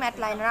টোটালি ম্যাট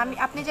লাইনার।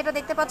 আপনি যেটা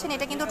দেখতে পাচ্ছেন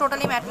এটা কিন্তু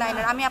টোটালি ম্যাট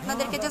লাইনার। আমি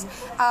আপনাদেরকে জাস্ট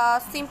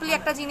সিম্পলি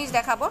একটা জিনিস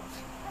দেখাবো,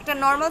 একটা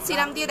নর্মাল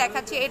সিরাম দিয়ে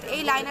দেখাচ্ছি।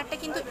 এই লাইনারটা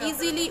কিন্তু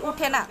ইজিলি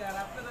উঠে না।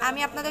 আমি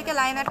আপনাদেরকে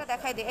লাইনারটা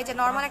দেখাই দিই। এই যে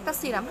নর্মাল একটা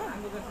সিরাম,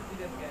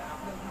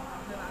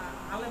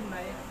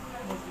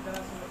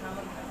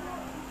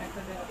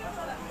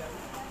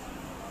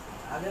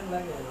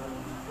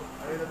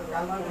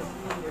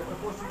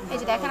 এই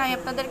যে দেখেন, আমি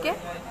আপনাদেরকে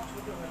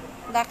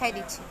দেখাই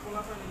দিচ্ছি।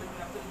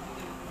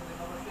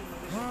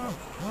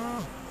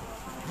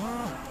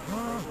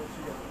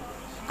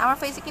 আমার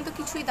ফেসে কিন্তু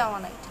কিছুই দেওয়া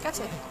নাই, ঠিক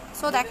আছে?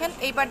 সো দেখেন,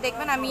 এইবার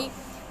দেখবেন আমি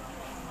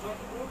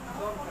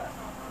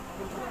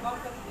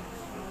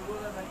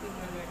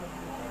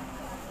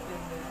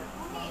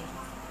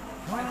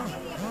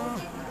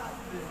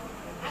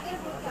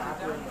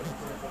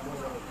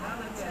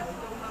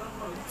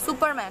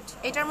সুপার ম্যাট,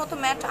 এটার মতো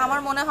ম্যাট আমার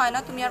মনে হয় না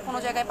তুমি আর কোনো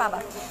জায়গায় পাবা।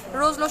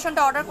 রোজ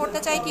লোশনটা অর্ডার করতে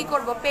চাই, কি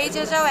করব?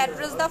 পেজে যাও,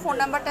 অ্যাড্রেস দাও, ফোন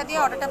নাম্বারটা দিয়ে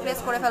অর্ডারটা প্লেস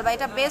করে ফেলবা।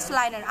 এটা বেস্ট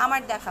লাইনার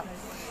আমার দেখা,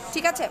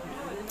 ঠিক আছে?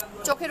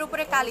 চোখের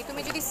উপরে কালি,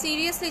 তুমি যদি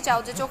সিরিয়াসলি চাও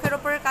যে চোখের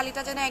উপরের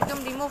কালিটা যেন একদম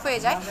রিমুভ হয়ে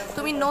যায়,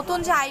 তুমি নতুন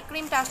যে আই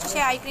ক্রিমটা আসছে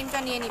সেই আই ক্রিমটা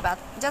নিয়ে নিবা।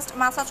 জাস্ট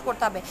মাসাজ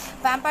করতে হবে।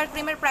 ভ্যাম্পায়ার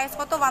ক্রিমের প্রাইস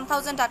কত?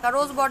 1000 টাকা।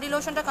 রোজ বডি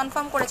লোশনটা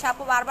কনফার্ম করেছে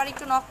আপু, বারবার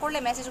একটু নক করলে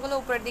মেসেজগুলো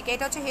উপরের দিকে।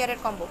 এটা হচ্ছে হেয়ারের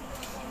কম্বো,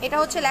 এটা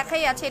হচ্ছে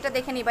লেখাই আছে, এটা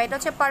দেখে নিবা। এটা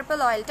হচ্ছে পার্পল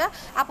অয়েলটা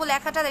আপু,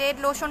 লেখাটা রেড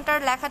লোশনটার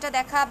লেখাটা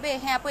দেখাবে।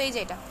 হ্যাঁ আপু, এই যে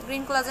এটা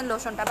গ্রিন কোলাজেন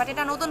লোশনটা, বাট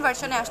এটা নতুন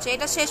ভার্সনে আসছে,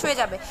 এটা শেষ হয়ে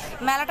যাবে।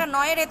 মেলাটা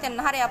 9 রেতে,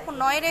 আরে আপু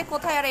 9 রে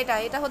কোথায়? আর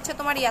এটা হচ্ছে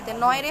তোমার ইয়াতে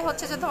 9 রে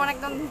হচ্ছে যে তোমার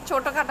একদম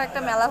ছোটোখাটো একটা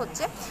মেলা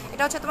হচ্ছে।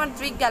 এটা হচ্ছে তোমার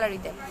ড্রিক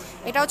গ্যালারিতে,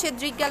 এটা হচ্ছে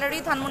ড্রিক গ্যালারি,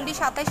 ধানমন্ডি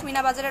 27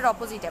 মিনা বাজারের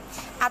অপোজিটে।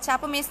 আচ্ছা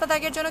আপু, মেস্তা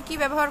দাগের জন্য কি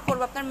ব্যবহার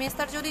করবো? আপনার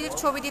মেস্তার যদি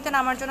ছবি দিতেন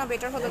আমার জন্য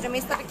বেটার হতো, যে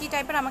মেস্তাটা কি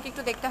টাইপের আমাকে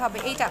একটু দেখতে হবে।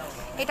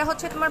 এটা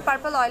হচ্ছে তোমার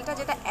পার্পল অয়েলটা,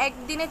 যেটা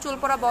একদিনে চুল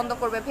পড়া বন্ধ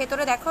করবে।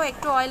 ভেতরে দেখো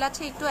একটু অয়েল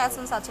আছে, একটু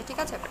এসেন্স আছে, ঠিক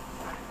আছে?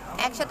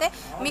 একসাথে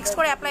মিক্সড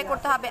করে অ্যাপ্লাই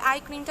করতে হবে। আই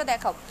ক্রিমটা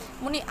দেখাও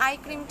মুনি, আই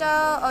ক্রিমটা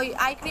ওই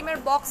আই ক্রিমের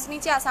বক্স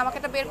নিচে আছে, আমাকে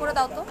একটা বের করে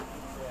দাও তো।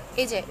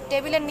 এই যে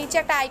টেবিলের নিচে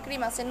একটা আই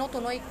ক্রিম আছে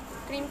নতুন, ওই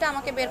ক্রিমটা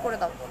আমাকে বের করে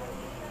দাও।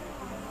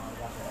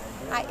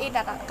 আর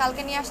এটা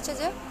কালকে নিয়ে আসছে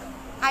যে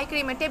আই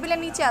ক্রিমের, টেবিলের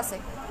নিচে আছে।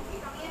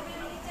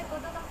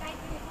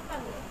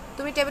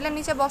 তুমি টেবিলের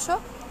নিচে বসো,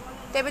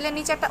 টেবিলের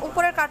নিচে একটা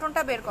উপরের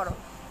কার্টুনটা বের করো।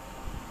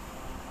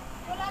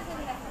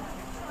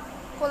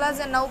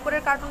 কোলাজেন না,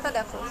 উপরের কার্টুনটা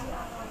দেখো।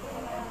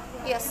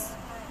 ইয়েস,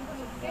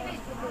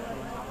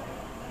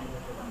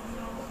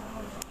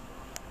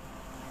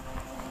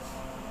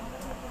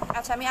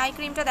 আচ্ছা আমি আই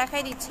ক্রিমটা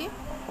দেখাই দিচ্ছি।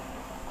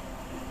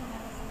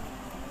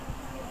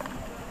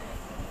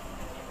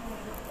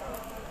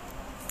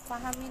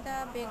 ফাহামিদা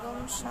বেগম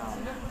শাহ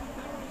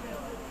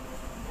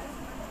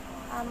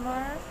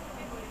আমার,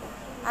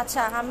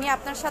 আচ্ছা আমি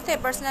আপনার সাথে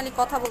পার্সোনালি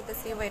কথা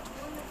বলতেছি, ওয়েট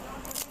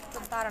তো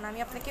দাঁড়ান, আমি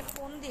আপনাকে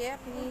ফোন দিয়ে,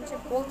 আপনি যে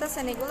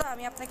বলতেছেন এগুলো,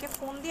 আমি আপনাকে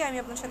ফোন দিয়ে আমি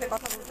আপনার সাথে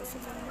কথা বলতেছি,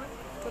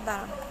 তো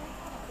দাঁড়ান।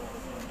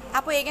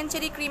 আপু এগেন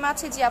চেরি ক্রিম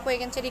আছে? জি আপু,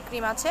 এগেন চেরি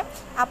ক্রিম আছে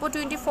আপু।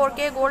 24K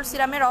গোল্ড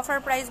সিরামের অফার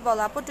প্রাইস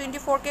বলো আপু।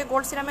 24K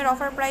গোল্ড সিরামের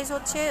অফার প্রাইস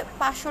হচ্ছে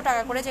 500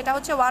 টাকা করে, যেটা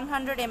হচ্ছে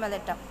 100 ml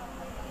এরটা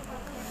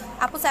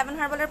আপু। 7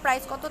 হার্বালের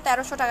প্রাইস কত?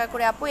 1300 টাকা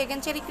করে আপু। এগেন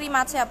চেরি ক্রিম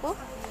আছে আপু।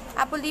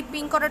 আপু লিপ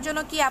পিঙ্ক করার জন্য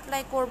কি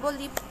অ্যাপ্লাই করব?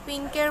 লিপ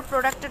পিঙ্কের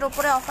প্রোডাক্টের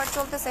উপরে অফার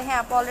চলতেছে। হ্যাঁ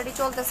আপু, অলরেডি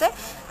চলতেছে।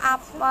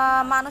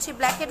 মানসী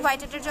ব্ল্যাক হেড হোয়াইট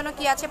হেডের জন্য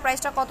কি আছে?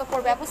 প্রাইসটা কত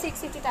পড়বে আপু?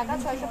 650 টাকা,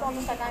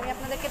 650 টাকা। আমি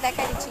আপনাদেরকে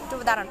দেখাই দিচ্ছি, একটু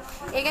দাঁড়ান।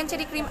 এগেন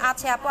চেরি ক্রিম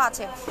আছে আপু,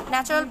 আছে।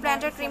 ন্যাচারাল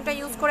প্ল্যান্টের ক্রিমটা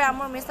ইউজ করে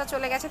আমার মেসটা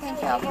চলে গেছে, থ্যাংক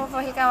ইউ আপু।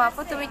 ওয়েলকাম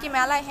আপু। তুমি কি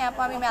মেলায়? হ্যাঁ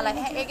আপু আমি মেলায়।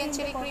 হ্যাঁ এগেন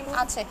চেরি ক্রিম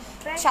আছে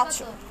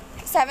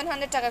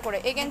 700 টাকা করে।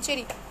 এগেন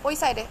চেরি ওই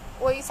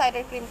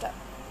সাইডের ক্রিমটা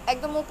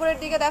একদম উপরের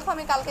দিকে দেখো,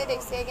 আমি কালকে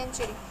দেখছি এগেন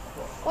চেরি।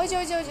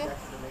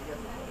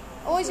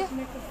 ওই যে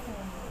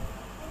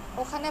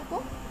ওখানে আপু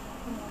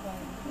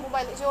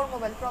মোবাইল, যে ওর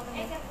মোবাইল প্রবলেম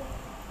নেই।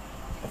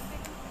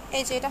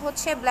 এই যে এটা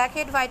হচ্ছে ব্ল্যাক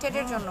হেড হোয়াইট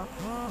হেডের জন্য,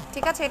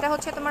 ঠিক আছে? এটা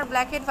হচ্ছে তোমার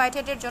ব্ল্যাক হেড হোয়াইট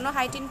হেডের জন্য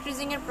হাইট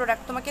ইনক্রিজিং এর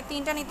প্রোডাক্ট। তোমাকে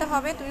 3টা নিতে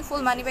হবে, তুমি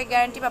ফুল মানি ব্যাক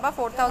গ্যারান্টি পাবা।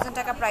 4000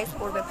 টাকা প্রাইস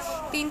পড়বে।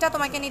 3টা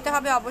তোমাকে নিতে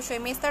হবে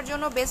অবশ্যই। মেস্তার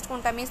জন্য বেস্ট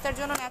কোনটা? মেস্তার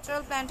জন্য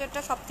ন্যাচারাল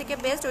প্ল্যান্টেরটা সব থেকে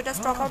বেস্ট, ওইটা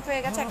স্টক আউট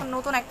হয়ে গেছে, এখন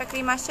নতুন একটা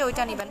ক্রিম আসছে,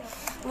 ওইটা নেবেন।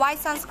 হোয়াইট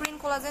সানস্ক্রিন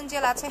কোলাজেন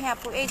জেল আছে। হ্যাঁ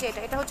আপু, এই যে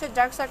এটা হচ্ছে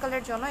ডার্ক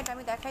সার্কেলের জন্য, এটা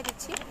আমি দেখাই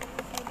দিচ্ছি।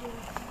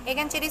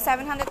 এগেন চেরি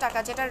 700 টাকা,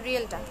 যেটা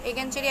রিয়েলটা।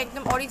 এগেন চেরি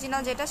একদম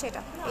অরিজিনাল যেটা,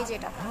 সেটা এই যে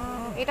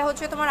এটা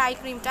হচ্ছে তোমার আই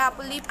ক্রিমটা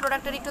আপু। লিপ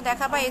প্রোডাক্টের একটু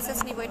দেখাবা, এসএস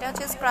নিব। এটা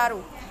হচ্ছে স্প্রারু,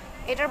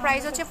 এটার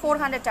প্রাইস হচ্ছে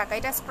 400 টাকা।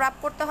 এটা স্ক্রাব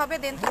করতে হবে,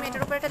 দেন তুমি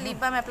এটার উপরে একটা লিপ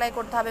বাম অ্যাপ্লাই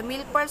করতে হবে।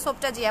 মিল্ক পার্ল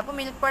সোপটা, জি আপু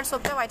মিল্ক পার্ল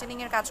সোপটা হোয়াইটেনিং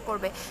এর কাজ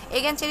করবে।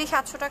 এগেন চেরি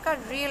 700 টাকা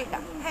রিয়েলটা,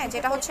 হ্যাঁ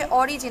যেটা হচ্ছে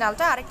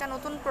অরিজিনালটা। আরেকটা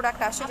নতুন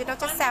প্রোডাক্ট আসছে যেটা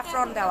হচ্ছে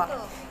স্যাফরন দেওয়া,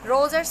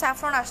 রোজের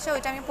স্যাফরন আসছে,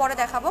 ওইটা আমি পরে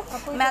দেখাবো।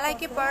 মেলায়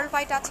কি পার্ল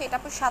হোয়াইট আছে? এটা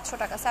আপু 700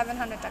 টাকা,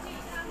 700 টাকা।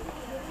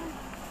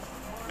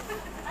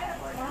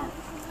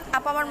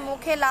 আপু আমার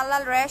মুখে লাল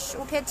লাল র্যাশ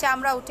উঠে,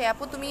 চামড়া উঠে।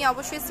 আপু তুমি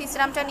অবশ্যই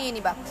সিসরামটা নিয়ে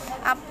নিবা।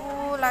 আপু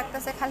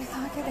লাগতেছে, খালি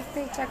তোমাকে দেখতে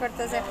ইচ্ছা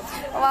করতেছে।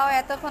 ওয়াও,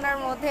 এতক্ষণের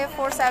মধ্যে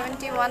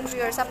 471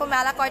 ভিউয়ার্স। আপু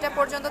মেলা কয়টা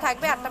পর্যন্ত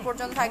থাকবে? 8টা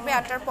পর্যন্ত থাকবে,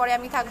 8টার পরে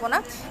আমি থাকবো না।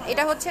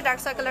 এটা হচ্ছে ডার্ক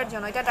সার্কেলের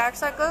জন্য, এটা ডার্ক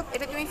সার্কেল,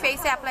 এটা তুমি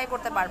ফেসে অ্যাপ্লাই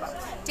করতে পারবা,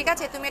 ঠিক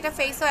আছে? তুমি এটা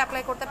ফেসেও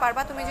অ্যাপ্লাই করতে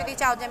পারবা। তুমি যদি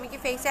চাও যে আমি কি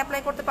ফেসে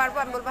অ্যাপ্লাই করতে পারবো,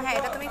 আমি বলবো হ্যাঁ,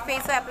 এটা তুমি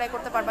ফেসেও অ্যাপ্লাই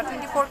করতে পারবা।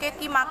 24K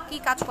কি মার্ক কি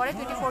কাজ করে?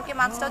 24K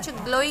মার্কসটা হচ্ছে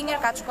গ্লোয়িং এর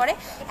কাজ করে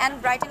অ্যান্ড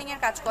ব্রাইটেনিং এর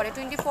কাজ করে।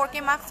 24K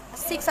মার্কস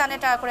 600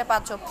 টাকা করে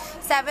পাচ্ছ।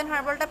 7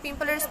 হার্বালটা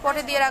পিম্পলের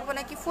স্পটে দিয়ে রাখবো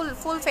নাকি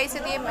ফুল ফেসে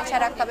দিয়ে মেশা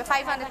রাখতে হবে?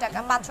 500 টাকা,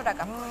 500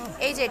 টাকা।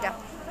 এই যে এটা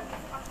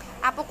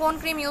আপু কোন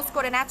ক্রিম ইউজ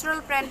করে? ন্যাচারাল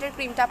ব্র্যান্ডের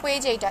ক্রিমটা আপু, এই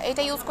যে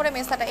এটা ইউজ করে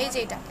মেস্তাটা, এই যে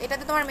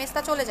এটাতে তোমার মেস্তা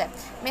চলে যায়।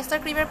 মেস্তার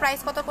ক্রিমের প্রাইস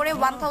কত করে?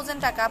 1000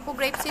 টাকা। আপু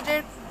গ্রেপ সিডের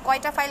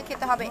কয়টা ফাইল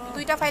খেতে হবে?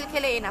 2টা ফাইল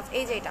খেলে এনাফ।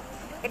 এই যে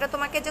এটা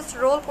তোমাকে জাস্ট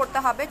রোল করতে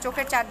হবে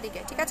চোখের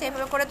চারদিকে, ঠিক আছে?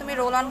 এভাবে করে তুমি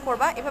রোল অন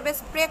করবা, এভাবে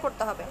স্প্রে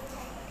করতে হবে।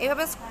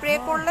 এভাবে স্প্রে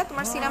করলে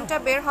তোমার সিরামটা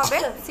বের হবে।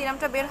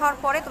 সিরামটা বের হওয়ার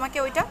পরে তোমাকে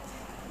ওইটা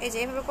এই যে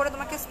এভাবে করে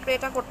তোমাকে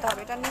স্প্রেটা করতে হবে।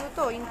 এটা নিউ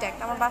তো ইনট্যাক্ট,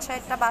 আমার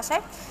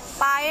বাসায়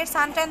পায়ের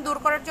সানট্যান দূর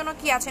করার জন্য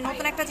কি আছে?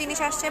 নতুন একটা জিনিস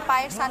আসছে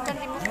পায়ের সানট্যান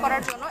রিমুভ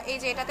করার জন্য। এই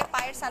যে এটাতে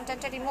পায়ের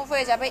সানট্যানটা রিমুভ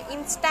হয়ে যাবে,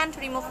 ইনস্ট্যান্ট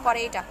রিমুভ করে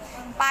এটা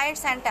পায়ের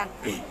সানট্যান,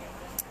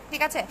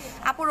 ঠিক আছে?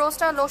 আপু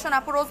রোজটা লোশন,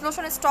 আপু রোজ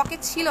লোশন স্টকে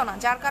ছিল না,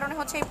 যার কারণে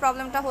হচ্ছে এই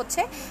প্রবলেমটা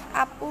হচ্ছে।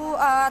 আপু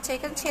আচ্ছা,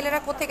 এখানে ছেলেরা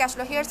কোথেকে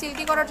আসলো? হেয়ার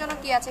সিল্কি করার জন্য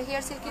কি আছে?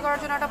 হেয়ার সিল্কি করার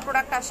জন্য একটা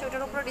প্রোডাক্ট আসছে,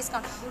 ওটার উপরে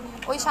ডিসকাউন্ট।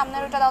 ওই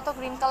সামনের ওটা দাও তো,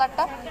 গ্রিন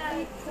কালারটা।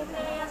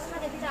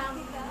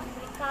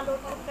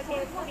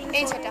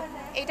 এই যেটা,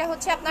 এটা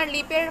হচ্ছে আপনার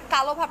লিপের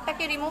কালো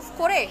ভাবটাকে রিমুভ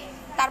করে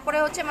তারপরে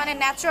হচ্ছে মানে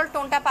ন্যাচারাল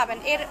টোনটা পাবেন।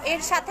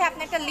 এর সাথে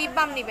আপনি একটা লিপ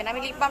বাম নেবেন। আমি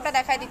লিপ বামটা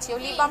দেখাই দিচ্ছি,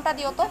 ওই লিপ বামটা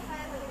দিও তো।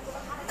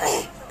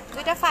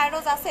 2টা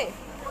ফায়ারোজ আছে।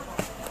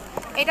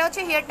 এটা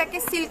হচ্ছে হেয়ারটাকে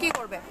সিল্কি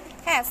করবে,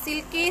 হ্যাঁ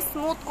সিল্কি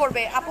স্মুথ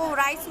করবে। আপু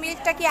রাইস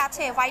মিল্কটা কি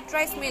আছে? হোয়াইট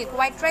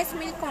রাইস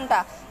মিল্ক কোনটা?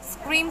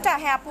 ক্রিমটা?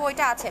 হ্যাঁ আপু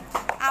ওইটা আছে।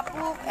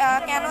 আপু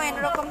কেন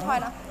এরকম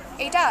হয় না?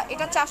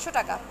 এটা 400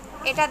 টাকা।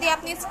 এটা দিয়ে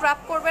আপনি স্ক্রাব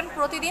করবেন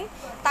প্রতিদিন,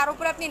 তার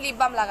উপরে আপনি লিপ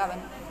বাম লাগাবেন,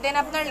 দেন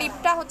আপনার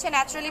লিপটা হচ্ছে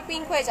ন্যাচারালি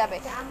পিঙ্ক হয়ে যাবে।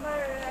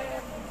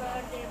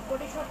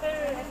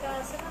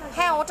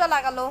 হ্যাঁ ওটা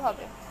লাগালেও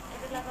হবে।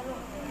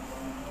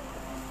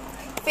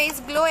 Face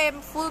glow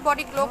full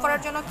body glow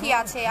করার জন্য কি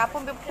আছে? আপু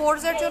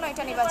পোরসের জন্য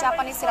এটা নিবা,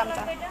 জাপানি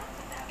সিরামটা।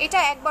 এটা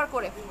একবার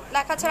করে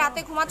লেখা আছে রাতে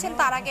ঘুমাচ্ছেন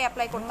তার আগে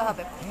অ্যাপ্লাই করতে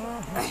হবে।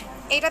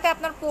 এটাতে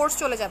আপনার পোরস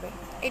চলে যাবে,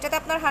 এটাতে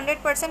আপনার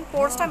 100%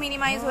 পোরসটা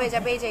মিনিমাইজ হয়ে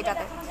যাবে। এই যে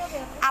এটাতে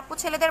আপু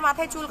ছেলেদের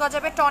মাথায় চুল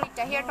গজাবে,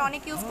 টনিকটা হেয়ার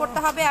টনিক ইউজ করতে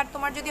হবে। আর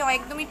তোমার যদি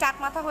একদমই টাক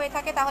মাথা হয়ে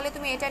থাকে তাহলে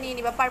তুমি এটা নিয়ে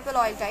নিবা, পার্পল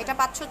অয়েলটা। এটা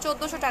পাচ্ছ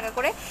 1400 টাকা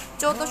করে,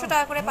 1400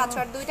 টাকা করে পাচ্ছ।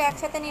 আর দুইটা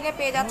একসাথে নিলে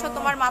পেয়ে যাচ্ছ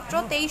তোমার মাত্র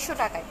 2300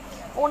 টাকায়।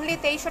 অনলি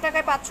 2300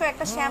 টাকায় পাচ্ছ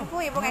একটা শ্যাম্পু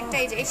এবং একটা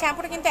এই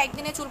শ্যাম্পুটা কিন্তু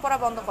একদিনে চুল পড়া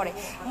বন্ধ করে।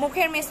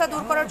 মুখের মেসা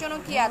দূর করার জন্য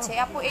কি আছে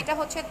আপু? এটা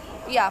হচ্ছে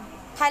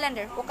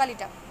থাইল্যান্ডের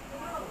ওকালিটা।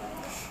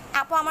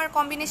 আপু আমার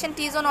কম্বিনেশন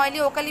টিজন অয়েলি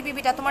ওকালি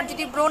বিবিটা, তোমার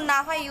যদি ব্রোন না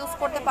হয় ইউজ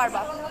করতে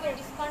পারবা।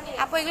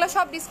 আপু এগুলো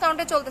সব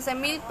ডিসকাউন্টে চলতেছে।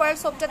 মিল্ক পার্ল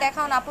সোপটা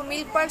দেখাও না আপু।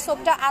 মিল্ক পার্ল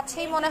সোপটা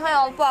আছেই মনে হয়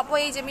অল্প আপু।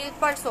 এই যে মিল্ক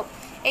পার্ল সোপ,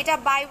 এটা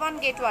বাই 1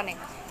 গেট 1-এ।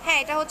 হ্যাঁ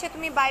এটা হচ্ছে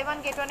তুমি বাই 1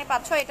 গেট 1-এ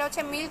পাচ্ছ। এটা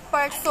হচ্ছে মিল্ক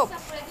পার্ল সোপ।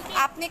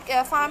 আপনি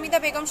ফাহমিদা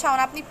বেগম শাওন,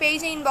 আপনি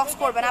পেজে ইনবক্স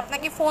করবেন,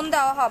 আপনাকে ফোন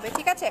দেওয়া হবে,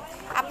 ঠিক আছে?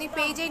 আপনি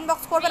পেজে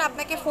ইনবক্স করবেন,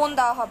 আপনাকে ফোন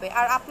দেওয়া হবে।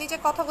 আর আপনি যে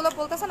কথাগুলো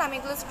বলতেছেন আমি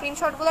এগুলো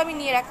স্ক্রিনশটগুলো আমি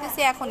নিয়ে রাখতেছি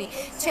এখনই।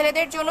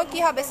 ছেলেদের জন্য কি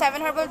হবে?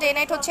 7 হার্বাল ডে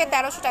নাইট হচ্ছে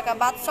 1300 টাকা।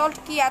 বাথ সল্ট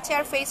কি আছে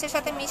আর ফেসের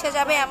সাথে মিশে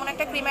যাবে এমন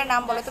একটা ক্রিমের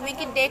নাম বলো। তুমি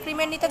কি ডে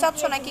ক্রিমের নিতে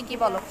চাচ্ছ নাকি কি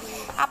বলো?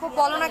 আপু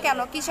বলো না কেন,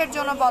 কিসের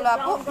জন্য বলো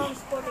আপু?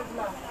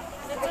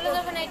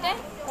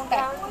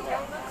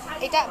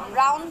 এটা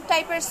ব্রাউন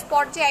টাইপের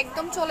স্পট যে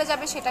একদম চলে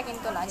যাবে সেটা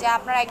কিন্তু না, যে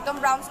আপনার একদম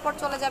ব্রাউন স্পট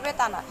চলে যাবে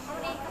তা না।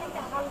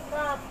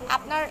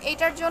 আপনার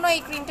এইটার জন্য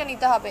এই ক্রিমটা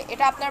নিতে হবে,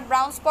 এটা আপনার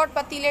ব্রাউন স্পট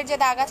বা তিলের যে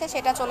দাগ আছে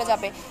সেটা চলে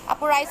যাবে।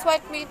 আপু রাইস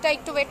হোয়াইট মিল্কটা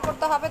একটু ওয়েট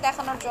করতে হবে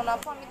দেখানোর জন্য।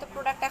 আপু আমি তো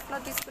প্রোডাক্ট এখনো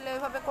ডিসপ্লে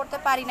ওইভাবে করতে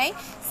পারি নাই।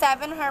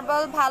 7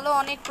 হার্বাল ভালো,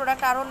 অনেক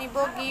প্রোডাক্ট আরও নিব,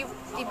 গিফট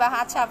দিবা।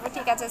 আচ্ছা আপু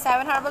ঠিক আছে,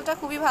 7 হার্বালটা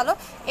খুবই ভালো।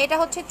 এটা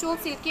হচ্ছে চুল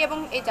সিল্কি এবং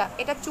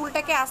এটা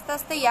চুলটাকে আস্তে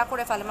আস্তে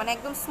করে ফেলে, মানে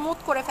একদম স্মুথ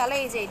করে ফেলে।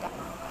 এই যে এটা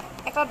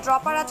একটা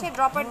ড্রপার আছে,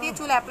 ড্রপার দিয়ে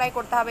চুল অ্যাপ্লাই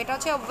করতে হবে। এটা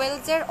হচ্ছে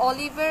ওয়েলজের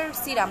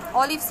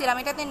অলিভ সিরাম,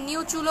 এটাতে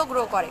নিউ চুলও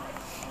গ্রো করে।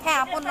 হ্যাঁ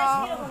আপু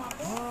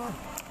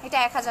এটা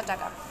 1000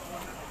 টাকা।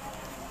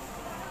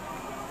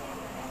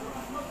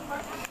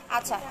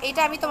 আচ্ছা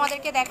এইটা আমি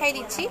তোমাদেরকে দেখাই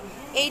দিচ্ছি,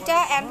 এইটা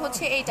অ্যান্ড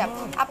হচ্ছে এইটা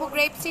আপু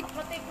গ্রেপ সিড।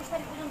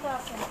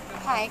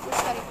 হ্যাঁ 21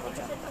 তারিখ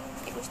পর্যন্ত,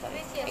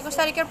 21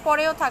 তারিখের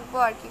পরেও থাকবো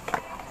আর কি।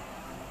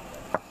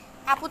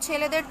 আপু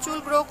ছেলেদের চুল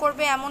গ্রো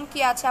করবে এমন কি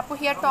আছে? আপু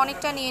হেয়ার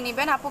টনিকটা নিয়ে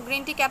নেবেন। আপু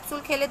গ্রিন টি ক্যাপসুল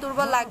খেলে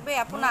দুর্বল লাগবে?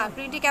 আপু না,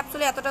 গ্রিন টি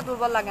ক্যাপসুলে এতটা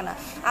দুর্বল লাগে না।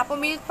 আপু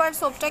মিল্ক পার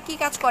সোপটা কি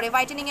কাজ করে?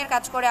 হোয়াইটেনিং এর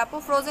কাজ করে। আপু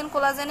ফ্রোজেন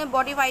কোলাজেনে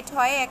বডি হোয়াইট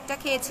হয়, একটা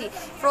খেয়েছি।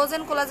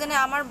 ফ্রোজেন কোলাজেনে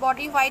আমার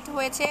বডি হোয়াইট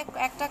হয়েছে,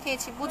 একটা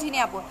খেয়েছি। বুঝিনি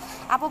আপু।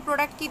 আপু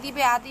প্রোডাক্ট কি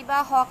দিবে? আদিবা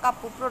হক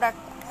আপু প্রোডাক্ট।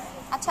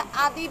 আচ্ছা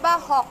আদিবা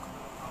হক,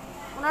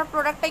 ওনার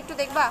প্রোডাক্টটা একটু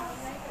দেখবা,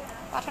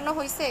 পাঠানো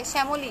হয়েছে।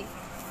 শ্যামলী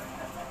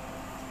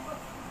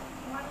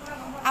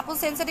আপু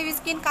আপু সেনসিটিভ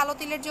স্কিন কালো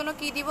তিলের জন্য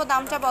কি দিব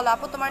দামটা বলো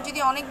আপু। তোমার যদি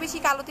অনেক বেশি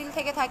কালো তিল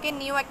থেকে থাকে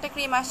নিউ একটা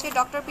ক্রিম আসছে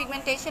ডক্টর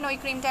পিগমেন্টেশন, ওই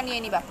ক্রিমটা নিয়ে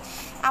নিবা।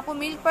 আপু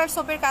মিল্ক পার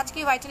সোপের কাজ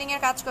কি হোয়াইটেনিং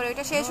এর কাজ করে?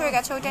 ওইটা শেষ হয়ে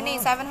গেছে, ওইটা নেই।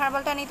 7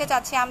 হার্বালটা নিতে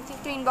চাচ্ছি, আমি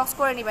একটু ইনবক্স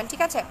করে নেবেন,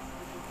 ঠিক আছে?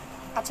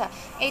 আচ্ছা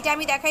এইটা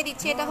আমি দেখাই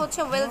দিচ্ছি, এটা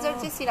হচ্ছে ওয়েলজের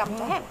যে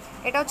সিরামটা, হ্যাঁ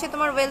এটা হচ্ছে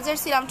তোমার ওয়েলজের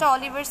সিরামটা,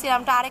 অলিভের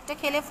সিরামটা। আরেকটা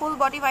খেলে ফুল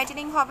বডি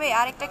হোয়াইটেনিং হবে,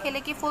 আরেকটা খেলে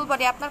কি ফুল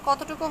বডি? আপনার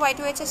কতটুকু হোয়াইট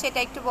হয়েছে সেটা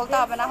একটু বলতে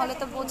হবে, না হলে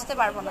তো বুঝতে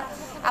পারবো না।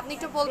 আপনি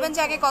একটু বলবেন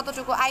যে আগে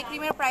কতটুকু। আই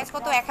ক্রিমের প্রাইস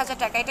কত? 1000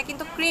 টাকা। এটা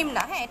কিন্তু ক্রিম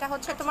না, হ্যাঁ এটা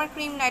হচ্ছে তোমার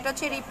ক্রিম না, এটা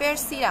হচ্ছে রিপেয়ার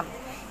সিরাম।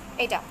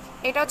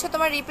 এটা হচ্ছে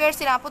তোমার রিপেয়ার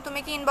সিরাম। আপু তুমি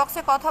কি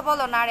ইনবক্সে কথা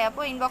বলো? না রে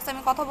আপু, ইনবক্সে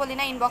আমি কথা বলি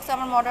না, ইনবক্সে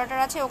আমার মডারেটর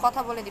আছে, ও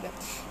কথা বলে দিবে।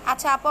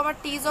 আচ্ছা আপু আমার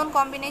টি zone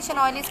combination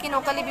oily skin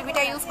ওকালি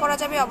বিবিটা use করা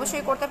যাবে?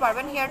 অবশ্যই করতে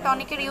পারবেন। হেয়ার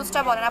টনিকের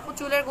ইউজটা বলেন আপু।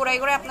 চুলের গোড়ায়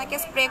গোড়ায় আপনাকে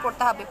স্প্রে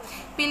করতে হবে।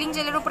 পিলিং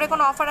জেলের উপরে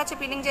কোনো অফার আছে?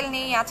 পিলিং জেল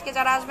নেই, আজকে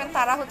যারা আসবেন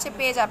তারা হচ্ছে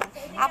পেয়ে যাবেন।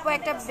 আপু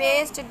একটা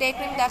বেস্ট ডে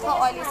ক্রিম দেখো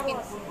অয়েলি স্কিন।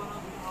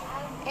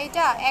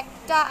 এইটা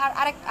একটা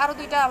আরো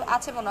দুইটা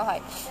আছে মনে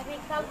হয়।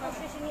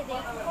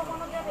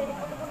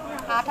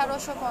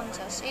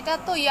 1850। এটা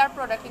তো ইয়ার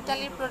প্রোডাক্ট,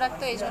 ইটালির প্রোডাক্ট,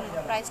 তো এই জন্য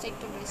প্রাইসটা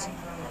একটু বেশি।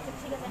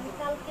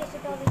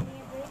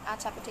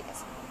 আচ্ছা আপু ঠিক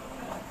আছে।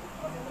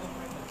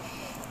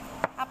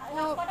 আপু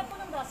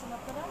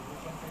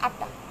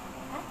 8টা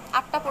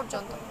 8টা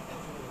পর্যন্ত।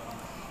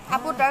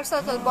 আপু ডার্ক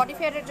সার্কেল বডি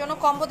ফেয়ারের জন্য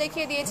কম্বো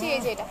দেখিয়ে দিয়েছি,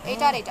 এই যে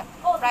এটা আর এটা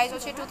প্রাইস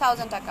হচ্ছে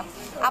 2000 টাকা।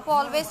 আপু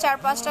অলওয়েজ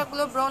 4-5টা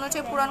গুলো ব্রাউন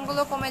ওঠে,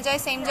 পুরানগুলো কমে যায়,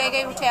 সেম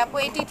জায়গায় উঠে। আপু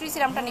এই টি ট্রি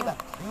সিরামটা নিবা,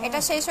 এটা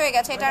শেষ হয়ে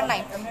গেছে, এটার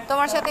নাই।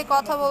 তোমার সাথে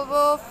কথা বলবো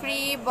ফ্রি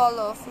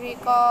বলো, ফ্রি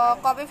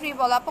কবে ফ্রি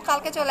বলো? আপু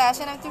কালকে চলে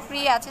আসেন, আমি তো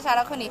ফ্রি আছে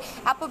সারাক্ষণই।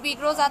 আপু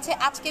বিগ্রোজ আছে,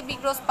 আজকে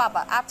বিগ্রোজ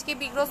পাবা, আজকে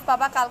বিগ্রোজ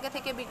পাবা, কালকে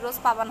থেকে বিগ্রোজ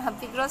পাবা না,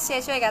 বিগ্রোজ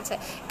শেষ হয়ে গেছে।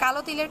 কালো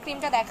তিলের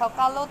ক্রিমটা দেখাও,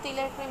 কালো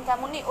তিলের ক্রিম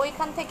কেমন?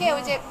 ওইখান থেকে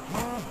ওই যে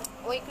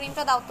ওই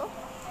ক্রিমটা দাও তো।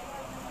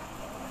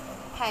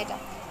 হ্যাঁ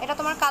এটা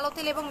তোমার কালো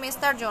তিল এবং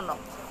মেস্তার জন্য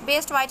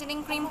বেস্ট হোয়াইটেনিং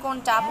ক্রিম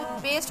কোনটা? আপু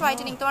বেস্ট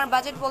হোয়াইটেনিং তোমার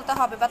বাজেট বলতে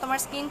হবে বা তোমার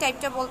স্কিন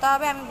টাইপটা বলতে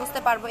হবে, আমি বুঝতে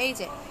পারবো। এই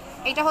যে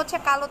এটা হচ্ছে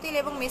কালো তিল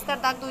এবং মেস্তার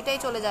দাগ দুইটাই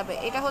চলে যাবে।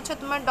 এটা হচ্ছে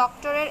তোমার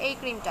ডক্টরের এই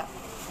ক্রিমটা,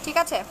 ঠিক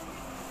আছে?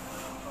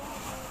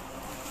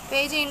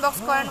 পেজে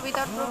ইনবক্স করেন,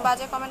 উইদাউট প্রুফ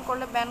বাজে কমেন্ট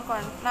করলে ব্যান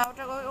করেন না,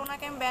 ওটা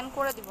ওনাকে আমি ব্যান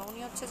করে দিব।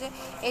 উনি হচ্ছে যে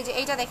এই যে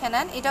এইটা দেখে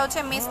নেন, এটা হচ্ছে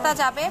মেস্তা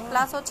যাবে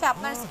প্লাস হচ্ছে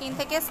আপনার স্কিন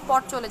থেকে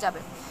স্পট চলে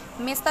যাবে,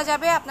 মেস্তা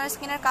যাবে, আপনার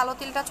স্কিনের কালো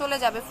তিলটা চলে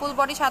যাবে। ফুল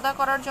বডি সাদা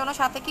করার জন্য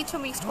সাথে কিছু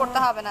মিক্সড করতে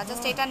হবে না,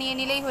 জাস্ট এটা নিয়ে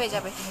নিলেই হয়ে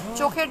যাবে।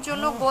 চোখের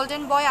জন্য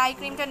গোল্ডেন বয় আই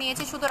ক্রিমটা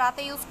নিয়েছি, শুধু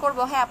রাতে ইউজ করব।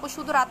 হ্যাঁ আপু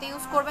শুধু রাতে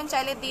ইউজ করবেন,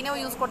 চাইলে দিনেও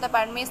ইউজ করতে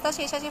পারেন। মেস্তা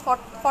শেষ আছে,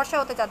 ফর্সা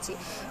হতে চাচ্ছি।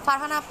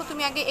 ফারহানা আপু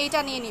তুমি আগে এইটা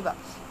নিয়ে নিবা,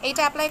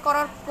 এইটা অ্যাপ্লাই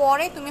করার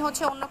পরে তুমি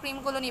হচ্ছে অন্য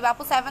ক্রিমগুলো নিবা।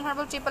 আপু 7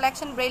 herbal triple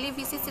action Brearley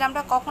VC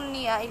সিরামটা কখন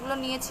এগুলো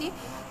নিয়েছি,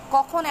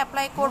 কখন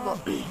অ্যাপ্লাই করব?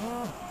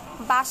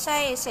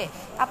 বাসায় এসে।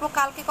 আপু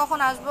কালকে কখন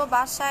আসবো?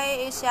 বাসায়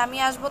এসে আমি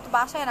আসবো তো,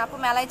 বাসায় না আপু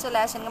মেলায় চলে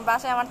আসেন,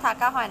 বাসায় আমার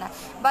থাকা হয় না।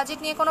 বাজেট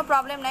নিয়ে কোনো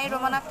প্রবলেম নাই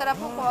রোমান আক্তার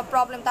আপু,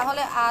 প্রবলেম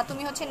তাহলে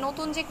তুমি হচ্ছে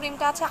নতুন যে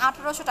ক্রিমটা আছে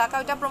 1800 টাকা,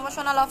 ওইটা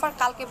প্রমোশনাল অফার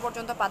কালকে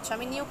পর্যন্ত পাচ্ছ।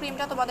 আমি নিউ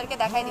ক্রিমটা তোমাদেরকে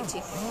দেখাই দিচ্ছি।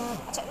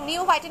 আচ্ছা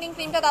নিউ হোয়াইটেনিং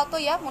ক্রিমটা দাও তো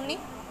মুন্নি,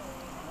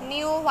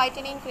 নিউ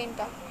হোয়াইটেনিং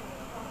ক্রিমটা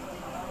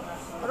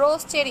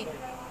রোজ চেরি।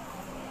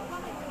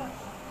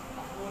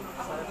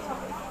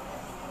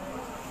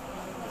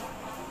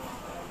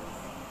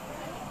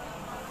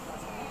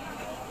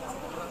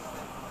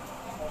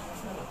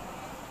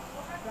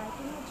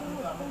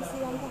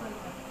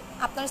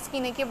 আপনার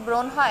স্কিনে কি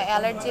ব্রন হয়,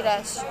 অ্যালার্জি,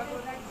 র্যাশ?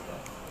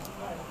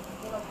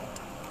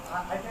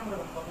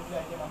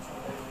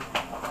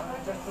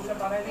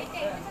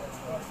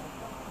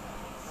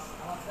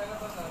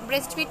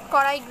 ব্রেস্ট ফিট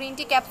করাই গ্রিন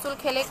টি ক্যাপসুল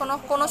খেলে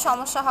কোনো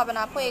সমস্যা হবে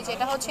না আপু? এই যে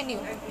এটা হচ্ছে নিউ,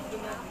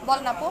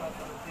 বলেন আপু।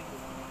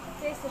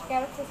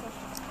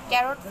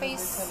 ক্যারট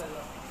ফেস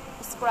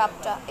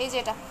স্ক্রাবটা, এই যে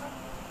এটা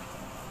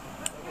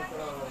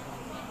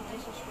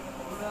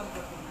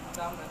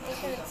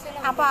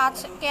আপা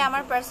আজকে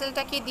আমার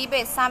পার্সেলটা কি দিবে?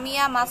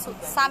 সামিয়া মাসুদ,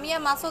 সামিয়া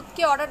মাসুদ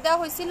কি অর্ডার দেওয়া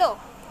হয়েছিল?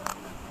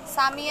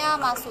 সামিয়া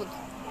মাসুদ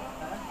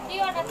কি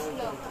অর্ডার ছিল?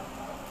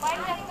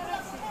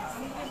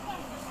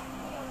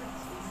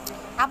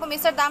 আপু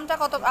মিস্টার দামটা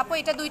কত? আপু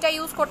এটা দুইটা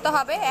ইউজ করতে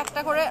হবে,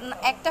 একটা করে,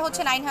 একটা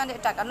হচ্ছে 900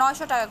 টাকা,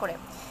 900 টাকা করে।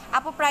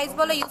 আপু প্রাইস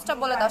বলে ইউজটা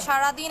বলে দাও।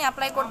 সারাদিন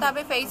অ্যাপ্লাই করতে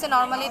হবে, ফেসে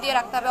নর্মালি দিয়ে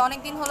রাখতে হবে।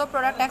 অনেকদিন হলো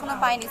প্রোডাক্ট এখনো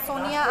পাইনি।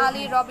 সোনিয়া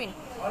আলী রবিন,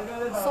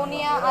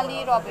 সোনিয়া আলী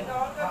রবিন।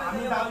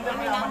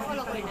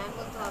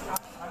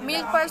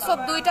 মিল্ক পার সোপ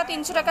দুইটা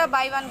 300 টাকা,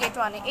 বাই 1 গেট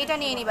 1। এটা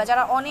নিয়ে নিবা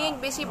যারা অনেক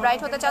বেশি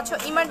ব্রাইট হতে চাচ্ছ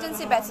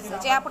ইমার্জেন্সি বেসিসে।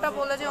 যে আপুটা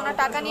বলে যে ওনার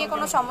টাকা নিয়ে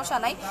কোনো সমস্যা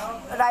নাই,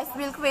 রাইস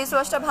মিল্ক ফেস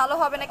ওয়াশটা ভালো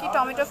হবে নাকি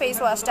টমেটো ফেস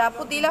ওয়াশটা?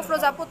 আপু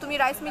দিলাফরোজ আপু তুমি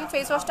রাইস মিল্ক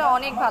ফেস ওয়াশটা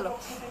অনেক ভালো,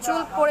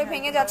 চুল পরে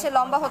ভেঙে যাচ্ছে,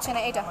 লম্বা হচ্ছে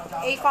না। এটা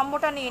এই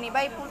কম্বোটা নিয়ে নিবা,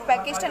 এই ফুল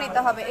প্যাকেজটা নিতে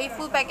হবে। এই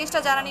ফুল প্যাকেজটা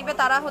যারা নিবে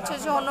তারা হচ্ছে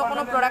যে অন্য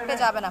কোনো প্রোডাক্টে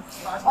যাবে না।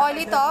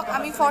 অয়েলি ত্বক,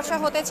 আমি ফর্সা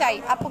হতে চাই,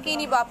 আপু কি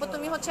নিব? আপু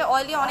তুমি হচ্ছে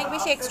অয়েলি অনেক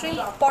বেশি এক্সট্রিম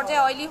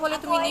পর্যায়ে অয়েলি হলে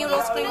তুমি নিউ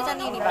রোজ ক্রিমটা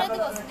নিয়ে নিবা।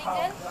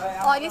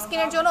 অয়েলি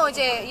স্কিনের জন্য ওই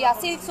যে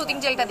সিল্ক সুদিং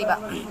জেলটা দিবা।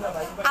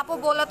 আপু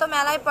বলো তো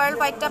মেলায় পার্ল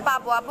হোয়াইটটা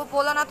পাবো? আপু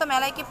বলো না তো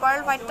মেলায় কি পার্ল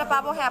হোয়াইটটা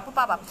পাবো? হ্যাঁ আপু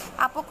পাবা।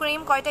 আপু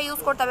ক্রিম কয়টা ইউজ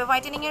করতে হবে?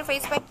 হোয়াইটেনিং এর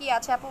ফেস প্যাক কি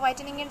আছে আপু?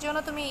 হোয়াইটেনিং এর জন্য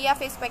তুমি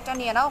ফেস প্যাকটা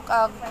নিয়ে নাও,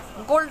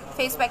 গোল্ড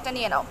ফেস প্যাকটা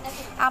নিয়ে নাও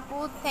আপু।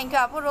 থ্যাংক ইউ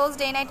আপু। রোজ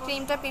ডে নাইট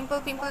ক্রিমটা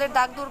পিম্পলের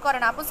দাগ দূর করে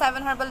না আপু।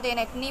 7 হার্বাল ডে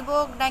নাইট নিব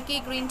নাকি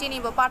গ্রিন টি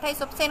নিব? পাঠাই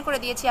সব সেন্ড করে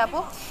দিয়েছি আপু।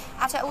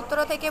 আচ্ছা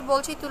উত্তরা থেকে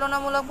বলছি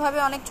তুলনামূলকভাবে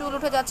অনেক চুল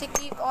উঠে যাচ্ছে,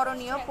 কি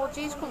করণীয়?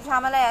 25 খুব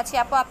ঝামেলায় আছি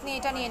আপু। আপনি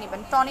এটা নিয়ে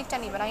নেবেন, টনিকটা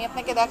নেবেন। আমি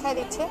আপনাকে দেখাই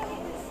দিচ্ছি।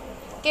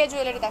 কে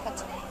জুয়েলারি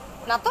দেখাচ্ছে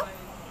না তো?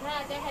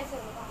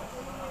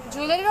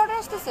 জুয়েলারির অর্ডার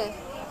আসতেছে,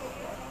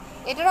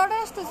 এটার অর্ডার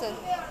আসতেছে।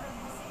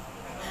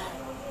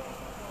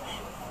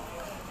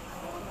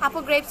 আপু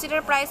গ্রেপ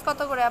সিডের প্রাইস কত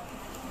করে আপু?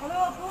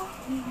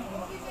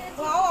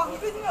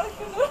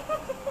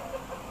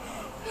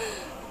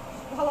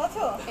 ভালো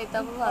আছো? এই তো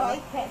ভালো।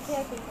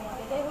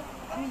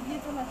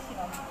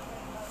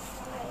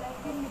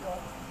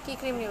 কি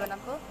ক্রিম নেবেন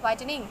আপু?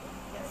 হোয়াইটেনিং?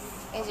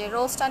 এই যে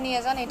রোজটা নিয়ে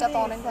যান, এটা তো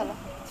অনেক ভালো।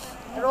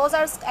 রোজ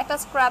আর একটা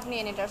স্ক্রাব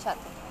নিয়ে নিন এটার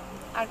সাথে,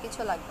 আর কিছু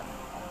লাগবে না।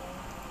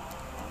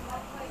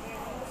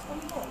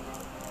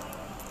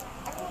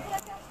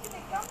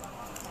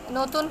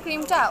 নতুন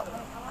ক্রিমটা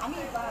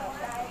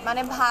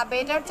মানে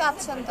বেটার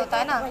চাচ্ছেন তো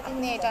তাই না?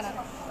 আপনি এটা নেন,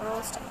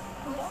 রোজটা।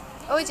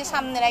 ওই যে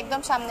সামনের,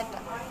 একদম সামনেরটা।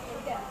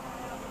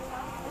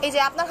 এই যে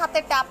আপনার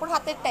হাতেরটা, আপুর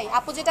হাতেরটাই।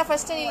 আপু যেটা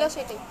ফার্স্টে নিল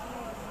সেটাই।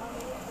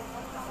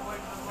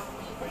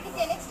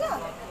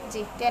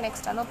 জি 10X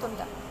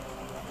নতুনটা।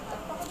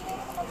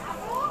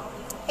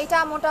 এটা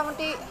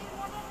মোটামুটি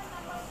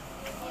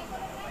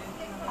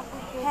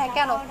হ্যাঁ।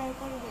 কেন?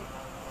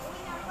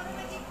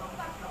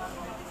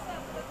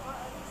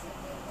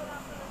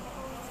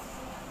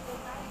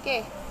 কে?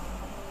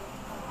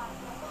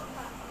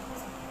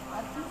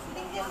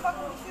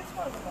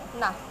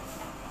 না,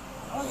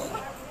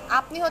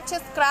 আপনি হচ্ছে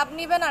স্ক্রাব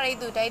নেবেন আর এই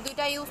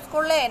দুইটা ইউজ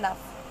করলে এনাফ।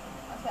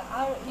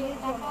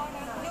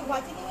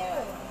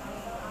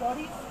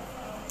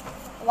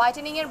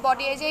 হোয়াইটেনিং এর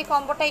বডি, এই যে এই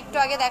কম্বোটা একটু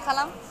আগে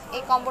দেখালাম,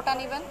 এই কম্বোটা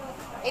নেবেন।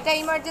 এটা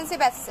ইমার্জেন্সি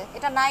ব্যাচছে,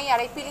 এটা নাই আর।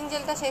 এই পিলিং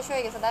জেলটা শেষ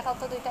হয়ে গেছে, দেখাও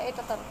তো দুইটা।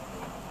 এটা তো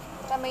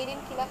এটা মেড ইন,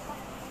 কি লেখা?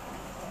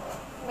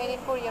 Made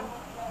in Korean.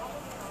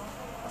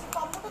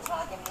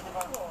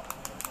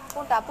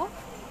 কোনটা আপু?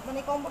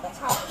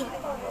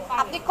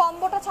 আপনি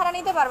কম্বোটা ছাড়া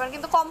নিতে পারবেন,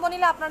 কিন্তু কম্বো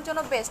নিলে আপনার জন্য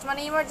বেস্ট, মানে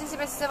ইমার্জেন্সি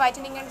বেসিসে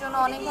হোয়াইটেনিং এর জন্য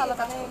অনেক ভালো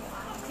কাজ করে।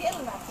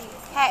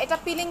 হ্যাঁ এটা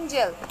পিলিং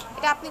জেল।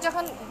 এটা আপনি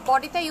যখন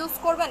বডিতে ইউজ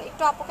করবেন,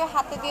 একটু আপুকে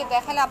হাতে দিয়ে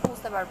দেখালে আপু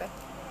বুঝতে পারবে।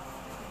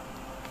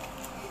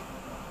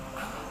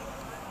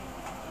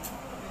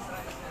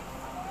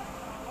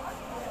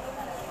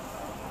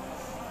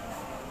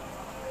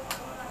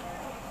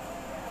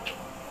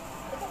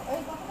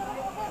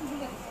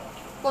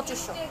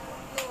 $2500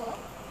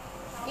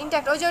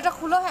 ইনট্যাক্ট। ওই যে ওটা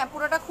খুলো, হ্যাঁ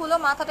পুরোটা খুলো,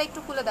 মাথাটা একটু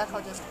খুলে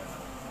দেখাও জাস্ট।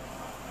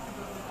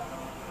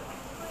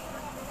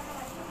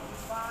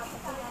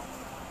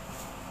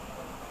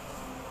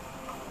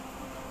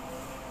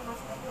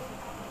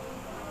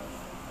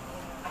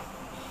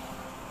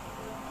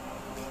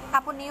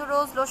 আপু নিউ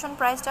রোজ লোশন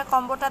প্রাইসটা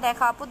কম্বোটা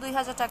দেখা আপু।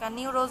 2000 টাকা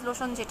নিউ রোজ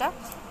লোশন, যেটা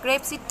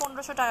গ্রেপ সিড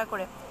 1500 টাকা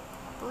করে।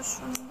 তো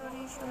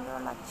সুন্দর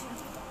লাগছে,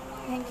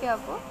 থ্যাংক ইউ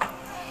আপু।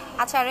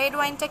 আচ্ছা রেড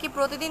ওয়াইনটা কি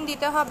প্রতিদিন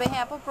দিতে হবে?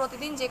 হ্যাঁ আপু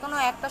প্রতিদিন যে কোনো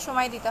একটা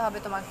সময় দিতে হবে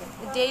তোমাকে,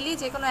 ডেইলি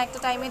যে কোনো একটা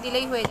টাইমে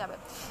দিলেই হয়ে যাবে।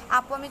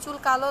 আপু আমি চুল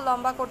কালো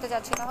লম্বা করতে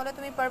যাচ্ছি, তাহলে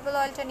তুমি পার্পল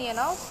অয়েলটা নিয়ে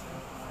নাও।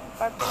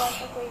 পার্পল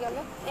অয়েলটা কই গেল?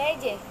 এই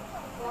যে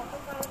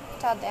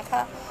এটা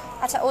দেখা।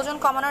 আচ্ছা ওজন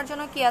কমানোর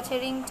জন্য কি আছে?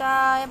 রিংটা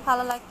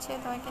ভালো লাগছে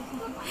তোমাকে,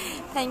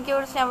 থ্যাংক ইউ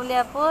শ্যামলী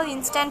আপু।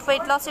 ইনস্ট্যান্ট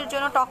ওয়েট লসের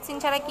জন্য টক্সিন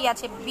ছাড়া কি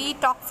আছে? বি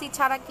টক্সি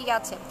ছাড়া কি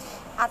আছে?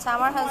 আচ্ছা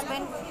আমার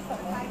হাজবেন্ড,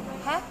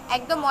 হ্যাঁ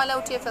একদম ময়লা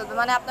উঠিয়ে ফেলবে,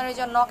 মানে আপনার এই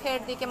যে নখের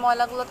দিকে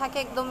ময়লাগুলো থাকে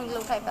একদম এগুলো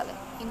উঠাই ফেলে,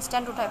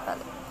 ইনস্ট্যান্ট উঠাই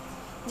ফেলে।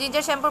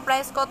 জিঞ্জার শ্যাম্পুর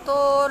প্রাইস কত?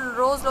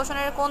 রোজ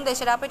লোশনের কোন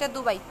দেশের আপু? এটা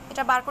দুবাই।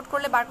 এটা বারকোড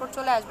করলে বারকোড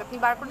চলে আসবে, আপনি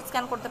বারকোড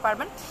স্ক্যান করতে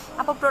পারবেন।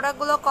 আপু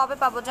প্রোডাক্টগুলো কবে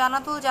পাবো?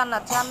 জান্নাতুল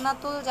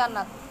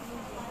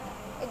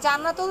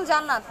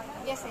জান্নাত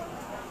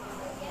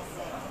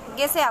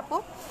গেছে আপু।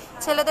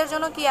 ছেলেদের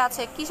জন্য কি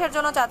আছে? কিসের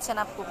জন্য চাচ্ছেন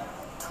আপু?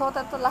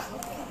 ছোটা তো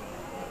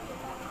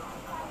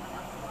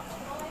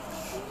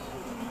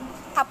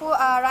আপু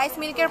রাইস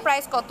মিল্কের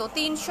প্রাইস কত?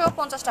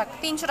 350 টাকা,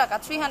 300 টাকা,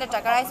 300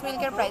 টাকা রাইস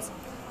মিল্কের প্রাইস।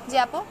 জি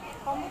আপু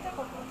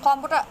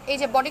কম্বোটা, এই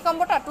যে বডি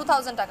কম্বোটা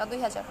 2000 টাকা,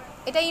 2000।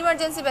 এটা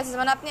ইমার্জেন্সি বেসিস,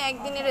 মানে আপনি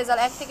একদিনের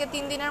রেজাল্ট, 1 থেকে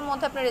 3 দিনের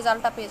মধ্যে আপনি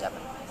রেজাল্টটা পেয়ে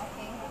যাবেন।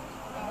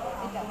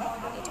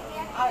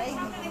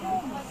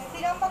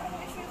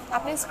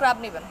 আপনি স্ক্রাব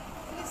নেবেন,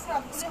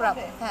 স্ক্রাব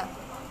হ্যাঁ।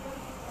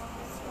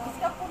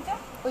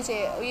 ওই যে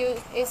ওই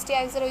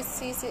STX-এর ওই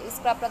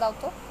স্ক্রাবটা দাও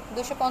তো,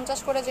 250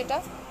 করে, যেটা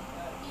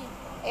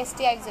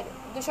STX-এর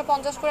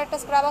 250 করে একটা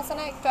স্ক্রাব আছে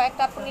না,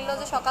 একটা আপনি নিল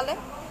যে সকালে।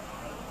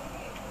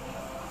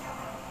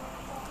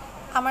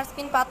 আমার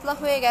স্কিন পাতলা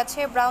হয়ে গেছে,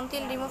 ব্রাউন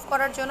তিল রিমুভ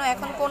করার জন্য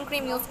এখন কোন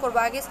ক্রিম ইউজ করবো?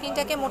 আগে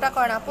স্কিনটাকে মোটা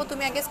করে না আপু,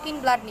 তুমি আগে স্কিন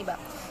ব্লাড নিবা,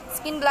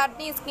 স্কিন ব্লাড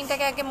নিয়ে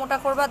স্কিনটাকে আগে মোটা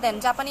করবা, দেন।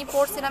 জাপানি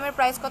পোর সিরামের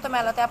প্রাইস কত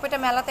মেলাতে? আপু এটা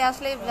মেলাতে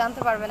আসলে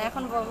জানতে পারবেন,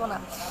 এখন বলবো না।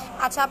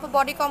 আচ্ছা আপু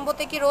বডি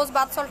কম্বোতে কি রোজ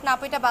বাথ সল্ট? না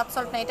আপু এটা বাথ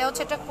সল্ট না, এটা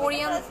হচ্ছে একটা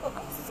কোরিয়ান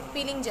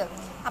পিলিং জেল।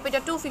 আপু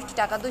এটা 250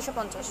 টাকা,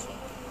 250।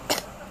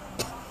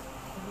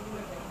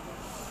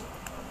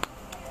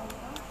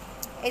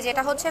 এই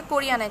যেটা হচ্ছে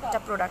কোরিয়ান একটা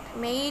product,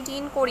 made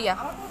in Korea,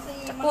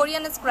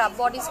 Korean scrub,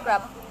 body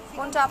scrub.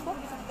 কোনটা আপু?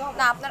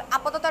 না আপনার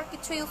আপাতত আর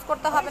কিছু ইউজ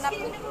করতে হবে না,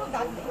 আপনি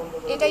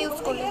এটা ইউজ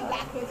করলে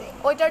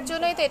ওইটার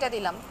জন্যই তো এটা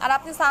দিলাম। আর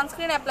আপনি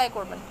সানস্ক্রিন অ্যাপ্লাই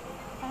করবেন,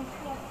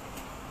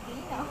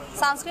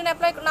 সানস্ক্রিন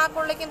অ্যাপ্লাই না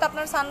করলে কিন্তু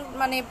আপনার সান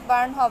মানে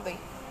বার্ন হবে।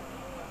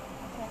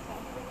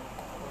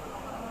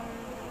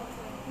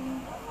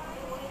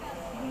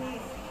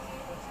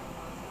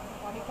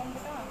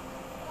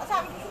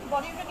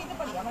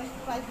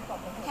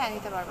 হ্যাঁ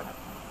নিতে পারবে না,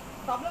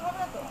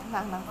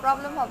 না না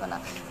প্রবলেম হবে না,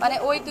 মানে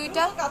ওই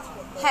দুইটা,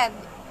 হ্যাঁ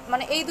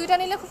মানে এই দুইটা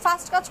নিলে খুব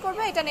ফাস্ট কাজ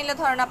করবে, এটা নিলে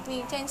ধরেন আপনি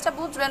চেঞ্জটা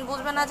বুঝবেন,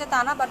 বুঝবেন না যে তা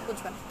না, বাট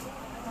বুঝবেন।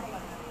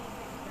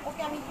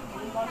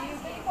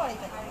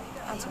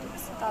 আচ্ছা ঠিক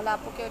আছে, তাহলে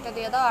আপুকে ওইটা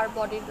দিয়ে দাও আর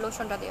বডির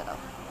লোশনটা দিয়ে দাও।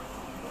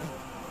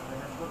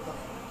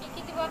 কি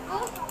কি দিব আপু?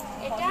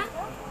 এটা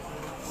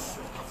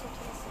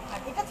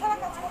এটা ছাড়া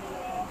কাজ করতে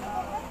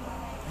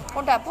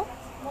কোনটা আপু?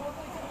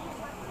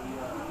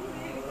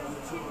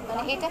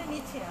 মানে এটা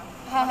নিচ্ছি না।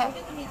 হ্যাঁ হ্যাঁ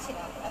এটা তো নিচ্ছি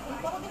না। এখন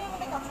কতদিনের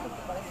মধ্যে কাজ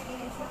করতে পারে?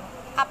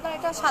 আপনার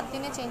এটা 7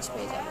 দিনে চেঞ্জ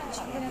পেয়ে যাবে।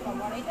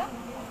 এটা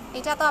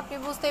এটা তো আপনি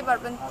বুঝতেই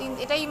পারবেন,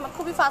 এটাই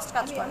খুবই ফাস্ট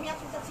কাজ করে। আমি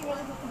আসলে চাচ্ছি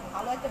বলে যে খুব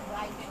ভালো একটা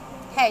ব্রাইট।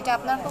 হ্যাঁ এটা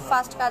আপনার খুব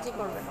ফাস্ট কাজই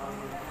করবে।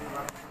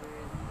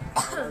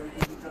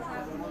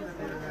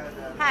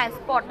 হ্যাঁ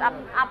স্পট,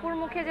 আপুর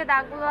মুখে যে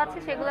দাগগুলো আছে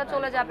সেগুলো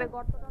চলে যাবে,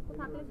 গর্ত টর্ত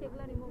থাকলে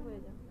সেগুলো রিমুভ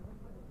হয়ে যাবে।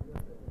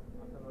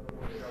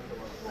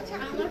 আচ্ছা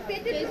আমার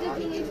পেটে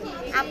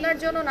আপনার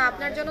জন্য না,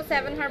 আপনার জন্য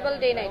 7 হার্বাল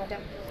ডে নাইটটা।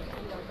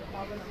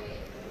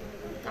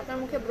 আপনার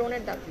মুখে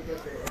ব্রণের দাগ,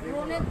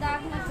 ব্রণের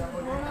দাগ না,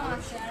 ব্রণ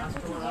আছে আর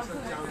প্রচুর গর্ত।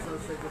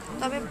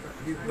 তবে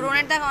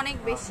ব্রণের দাগ অনেক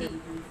বেশি।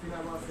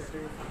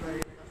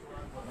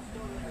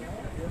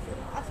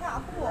 আচ্ছা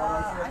আপু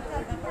একটা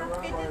ব্যাপার,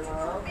 পেটে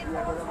পেট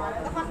বড়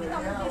তখন কিন্তু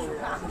আমাদের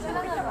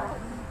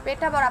পেট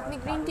আবার আপনি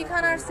গ্রিন টি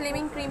খান আর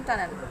স্লিমিং ক্রিমটা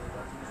নেন।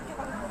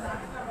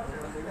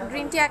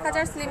 গ্রিন টি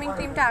 1000, স্লিমিং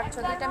ক্রিমটা 800,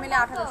 দুইটা মিলে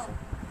 1800।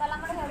 তাহলে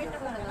আমার পেটটা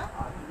বলে না।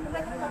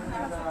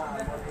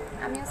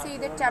 আমি আছি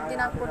ঈদের 4 দিন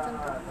আগ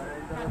পর্যন্ত।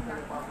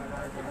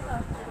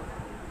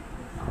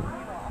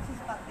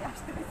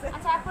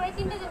 আচ্ছা আপু এই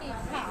তিনটে জিনিস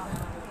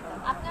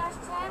আপনি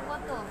আসছে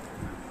কত?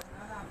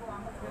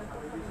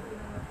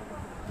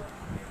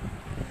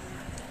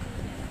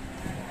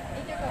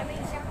 এটা আমি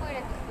হিসাব করে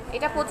রাখি।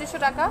 এটা 2500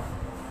 টাকা,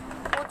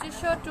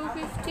 2500,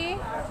 250।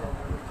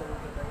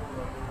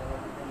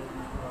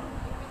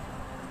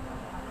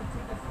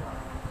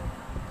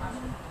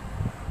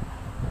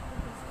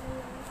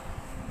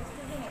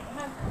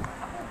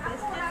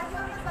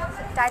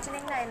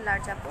 টাইটেনিং না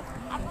এনলার্জ আপু?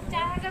 আপু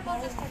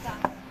 4050 টাকা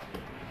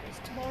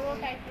বড়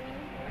টাইটেনিং।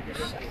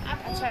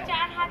 আপু আচ্ছা।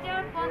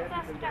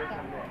 4050 টাকা।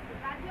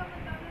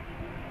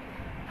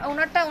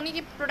 ওনারটা উনি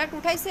কি প্রোডাক্ট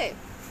উঠাইছে?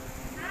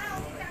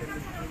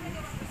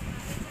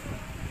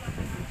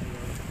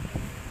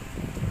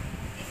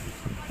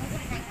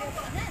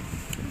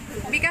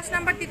 বিকাশ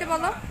নাম্বার দিতে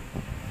বলো।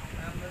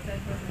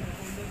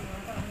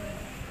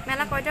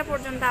 মেলা কয়টা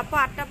পর্যন্ত আপু?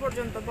 8টা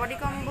পর্যন্ত। বডি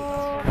কম্বো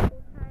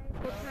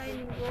কোথায়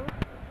নিব?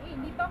 এই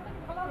নিপামটা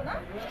ভালো হবে না?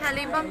 হ্যাঁ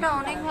লিপ বামটা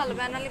অনেক ভালো,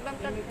 ব্যানা লিপ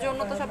বামটার জন্য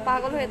তো সব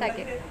পাগল হয়ে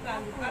থাকে।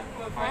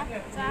 হ্যাঁ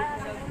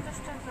 4050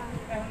 টাকা।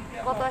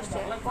 কত আসছে?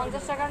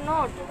 50 টাকার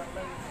নোট।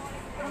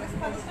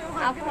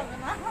 আপু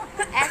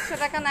 100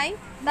 টাকা নাই,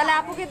 তাহলে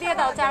আপুকে দিয়ে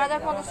দাও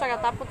 4050 টাকা।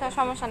 তো আপু তার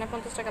সমস্যা নেই,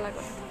 50 টাকা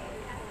লাগবে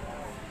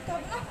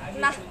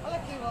না,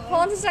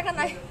 50 টাকা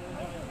নাই।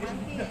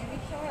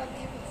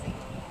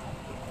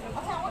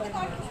 আচ্ছা আমাকে তো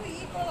আর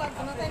কিছু করা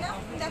লাগবে না তাই না?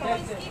 দেখো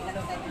স্কিন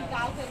হচ্ছে একটু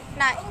ডাল হয়ে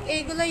না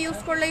এইগুলো ইউজ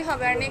করলেই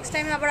হবে, আর নেক্সট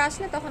টাইম আবার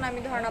আসলে তখন আমি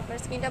ধরেন আপনার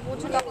স্কিনটা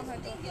বুঝে তখন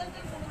হয়তো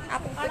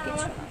আপু তো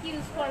কিছু না। কি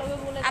ইউজ করবে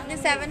বলে আপনি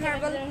 7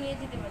 হার্বাল, নিয়ে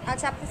যেতে পারি।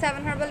 আচ্ছা আপনি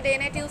 7 হার্বাল ডে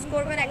নাইট ইউজ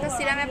করবেন, একটা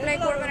সিরাম অ্যাপ্লাই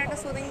করবেন, একটা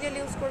সুদিং জেল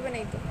ইউজ করবেন,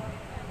 এই তো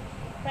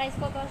প্রাইস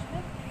কত আসবে?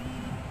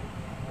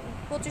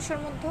 2500-র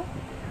মধ্যে।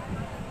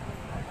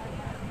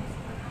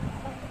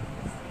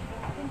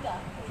 কোনটা?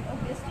 ও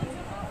বেস্টের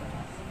জন্য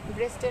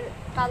ব্রেস্টের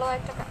কালো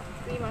একটা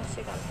ক্রিম আসছে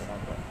কালকে,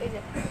 তারপর এই যে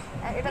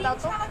এটা দাও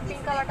তো,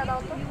 পিঙ্ক কালারটা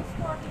দাও তো।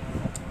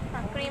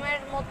 হ্যাঁ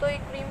ক্রিমের মতোই,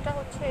 ক্রিমটা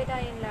হচ্ছে এটা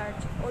এনলার্জ,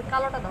 ওই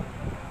কালোটা দাও,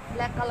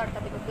 ব্ল্যাক কালারটা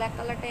দেবো, ব্ল্যাক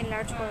কালারটা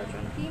এনলার্জ করার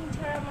জন্য। ক্রিম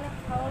ছাড়া মানে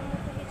খাওয়ার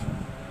মতো কিছু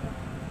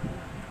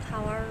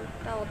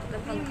খাওয়ারটা অতটা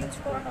ভালো কাজ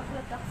করে, করাটা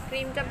আসলে tough।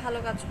 ক্রিমটা ভালো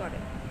কাজ করে।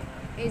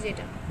 এই যে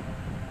এটা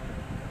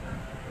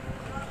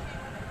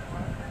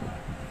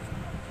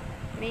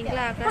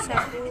মেঘলা আকাশ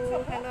আপু,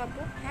 হ্যালো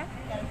আপু। হ্যাঁ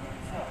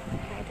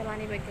হ্যাঁ এটা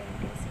মানি ব্যাগ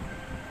গ্যারান্টি আছে।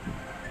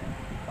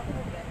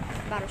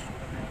 1200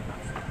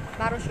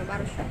 1200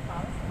 1200।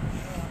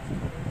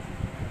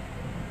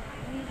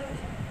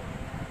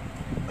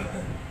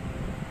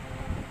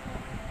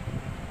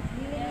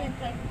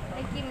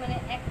 কি মানে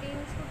একটা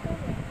ইউজ করতে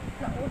হবে?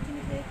 না ওর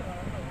জিনিস দিয়ে করা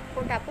হবে।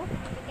 কোনটা আপু?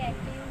 এটা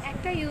একটা ইউজ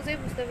একটা ইউজে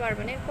বুঝতে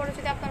পারবেন, এরপরে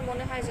যদি আপনার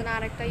মনে হয় যে না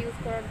আরেকটা ইউজ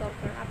করার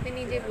দরকার, আপনি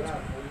নিজেই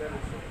বুঝবেন।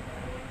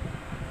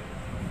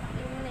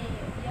 মানে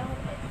ইয়া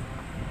হবে।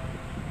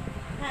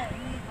 হ্যাঁ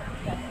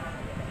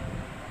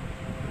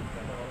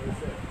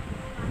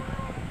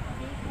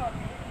ঠিক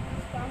হবে,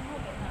 স্ট্রং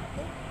হবে না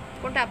তো?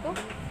 কোনটা আপু?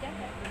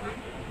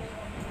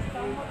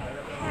 স্ট্রং হবে।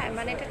 হ্যাঁ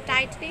মানে এটা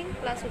টাইটনিং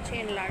প্লাস হচ্ছে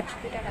এনলার্জ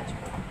দুইটা কাজ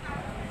করে।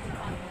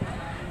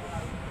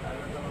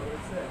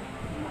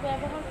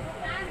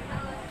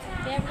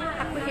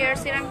 আপু হেয়ার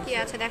সিরাম কি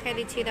আছে দেখাই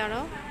দিচ্ছি,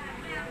 দাঁড়াও।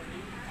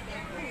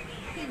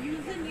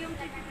 ইউজের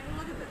নিয়মটা কি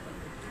বলে দেবে?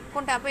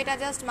 কোনটা আপু? এটা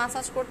জাস্ট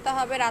মাসাজ করতে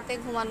হবে রাতে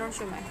ঘুমানোর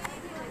সময়।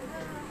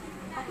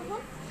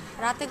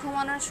 রাতে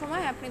ঘুমানোর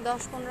সময় আপনি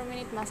 10-15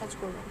 মিনিট মাসাজ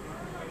করবেন।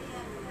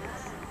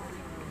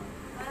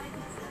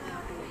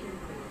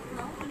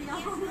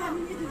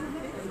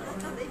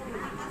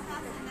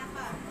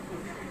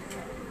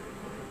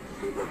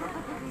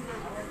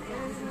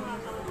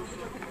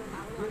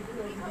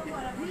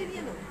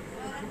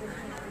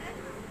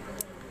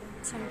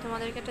 আচ্ছা, আমি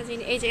তোমাদেরকে একটা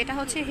জিনিস, এই যে এটা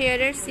হচ্ছে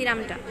হেয়ারের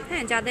সিরামটা,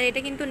 হ্যাঁ, যাদের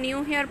এটা কিন্তু নিউ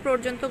হেয়ার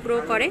পর্যন্ত গ্রো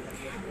করে।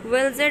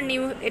 ওয়েলসের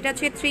নিউ, এটা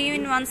হচ্ছে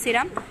 3-in-1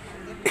 সিরাম।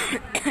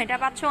 এটা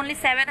পাচ্ছ অনলি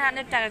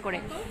 700 টাকা করে।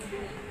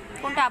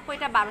 কোনটা আপু?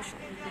 এটা 1200।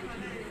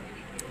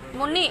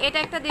 মুন্নি এটা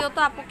একটা দিও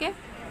তো আপুকে।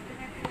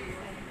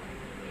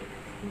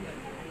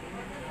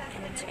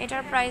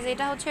 এটার প্রাইস,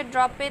 এটা হচ্ছে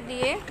ড্রপে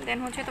দিয়ে দেন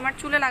হচ্ছে তোমার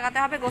চুলে লাগাতে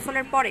হবে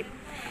গোসলের পরে।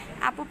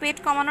 আপু পেট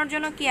কমানোর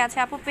জন্য কি আছে?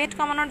 আপু পেট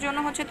কমানোর জন্য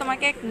হচ্ছে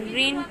তোমাকে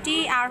গ্রিন টি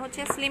আর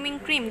হচ্ছে স্লিমিং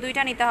ক্রিম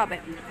দুইটা নিতে হবে।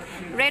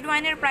 রেড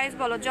ওয়াইনের প্রাইস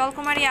বলো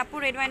জলকুমারী আপু।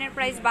 রেড ওয়াইনের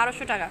প্রাইস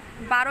 1200 টাকা।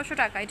 1200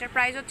 টাকা, এটার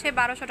প্রাইস হচ্ছে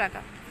 1200 টাকা,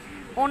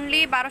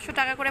 অনলি 1200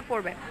 টাকা করে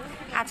পড়বে।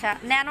 আচ্ছা,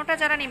 ন্যানোটা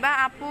যারা নিবা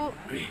আপু,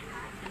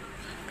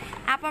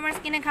 আপু আমার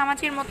স্কিনে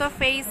ঘামাচির মতো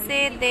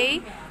ফেসে দেই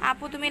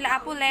আপু, তুমি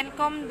আপু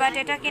ল্যানকম, বাট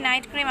এটা কি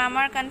নাইট ক্রিম?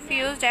 আমার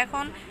কনফিউজড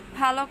এখন,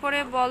 ভালো করে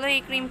বলো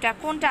এই ক্রিমটা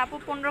কোনটা আপু?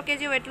 15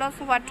 KG weight loss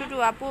what to do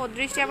আপু?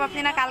 দৃষ্টি আপু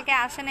আপনি না কালকে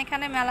আসেন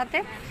এখানে মেলাতে?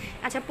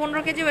 আচ্ছা,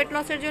 15 কেজি ওয়েট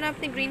লসের জন্য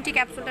আপনি গ্রিন টি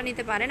ক্যাপসুলটা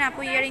নিতে পারেন। আপু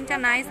ইয়ারিংটা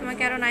নাইস,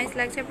 আমাকে আরও নাইস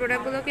লাগছে।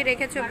 প্রোডাক্টগুলো কি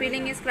রেখেছো?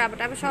 পিলিং স্ক্রাব,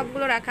 আপু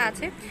সবগুলো রাখা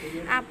আছে।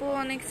 আপু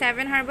অনেক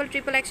 7 হার্বাল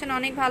ট্রিপল অ্যাকশন,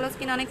 অনেক ভালো,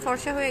 স্কিন অনেক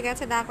ফর্সা হয়ে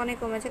গেছে, দাগ অনেক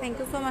কমেছে। থ্যাংক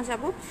ইউ সো মাচ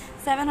আপু।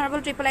 7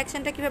 হার্বাল ট্রিপল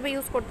অ্যাকশনটা কীভাবে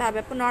ইউজ করতে হবে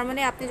আপু?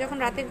 নর্মালি আপনি যখন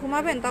রাতে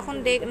ঘুমাবেন তখন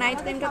নাইট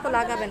ক্রিমটা তো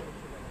লাগাবেন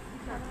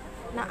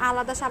না,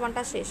 আলাদা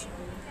সাবানটা শেষ।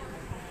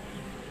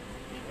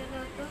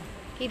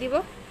 কি দিব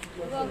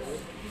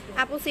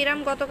আপু? সিরাম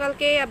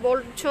গতকালকে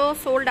বলছো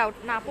সোল্ড আউট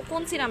না আপু?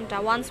 কোন সিরামটা?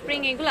 One spring?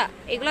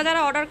 এগুলা যারা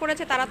অর্ডার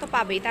করেছে তারা তো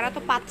পাবেই, তারা তো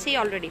পাচ্ছেই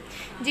অলরেডি।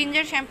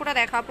 জিঞ্জার শ্যাম্পুটা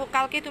দেখো আপু,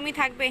 কালকে তুমি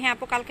থাকবে? হ্যাঁ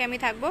আপু কালকে আমি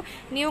থাকবো।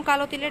 নিউ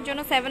কালো তিলের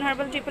জন্য 7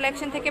 হার্বাল ট্রিপল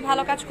অ্যাকশন থেকে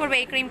ভালো কাজ করবে।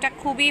 এই ক্রিমটা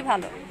খুবই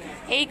ভালো।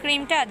 এই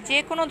ক্রিমটা যে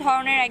কোনো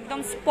ধরনের একদম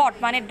স্পট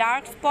মানে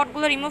ডার্ক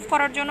স্পটগুলো রিমুভ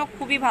করার জন্য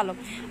খুবই ভালো।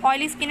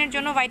 অয়েলি স্কিনের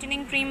জন্য হোয়াইটেনিং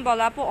ক্রিম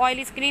বলো আপু।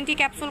 অয়েলি গ্রিন টি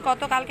ক্যাপসুল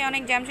কত? কালকে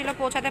অনেক জ্যাম ছিল,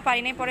 পৌঁছাতে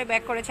পারি নাই, পরে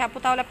ব্যাক করেছে আপু।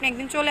 তাহলে আপনি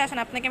একদিন চলে আসেন,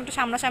 আপনাকে একটু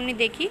সামনাসামনি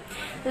দেখি।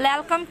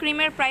 ল্যালকাম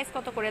ক্রিমের প্রাইস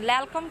কত করে?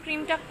 ল্যালকাম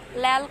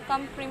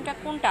ক্রিমটা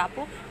কোনটা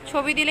আপু?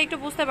 ছবি দিলে একটু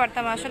বুঝতে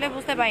পারতাম, আসলে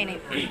বুঝতে পারিনি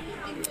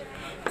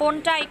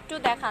কোনটা, একটু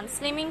দেখান।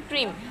 স্লিমিং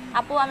ক্রিম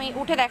আপু আমি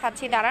উঠে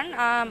দেখাচ্ছি, দাঁড়ান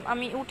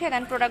আমি উঠে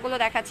দেন প্রোডাক্টগুলো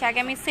দেখাচ্ছি। আগে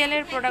আমি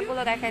সেলের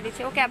প্রোডাক্টগুলো দেখাই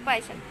দিচ্ছি। ওকে আপু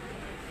আইসেন।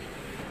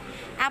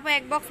 আপু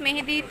এক বক্স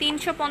মেহেদি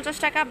 350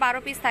 টাকা, 12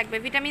 পিস থাকবে।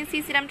 ভিটামিন সি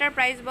সিরামটার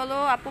প্রাইস বলো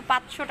আপু?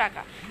 500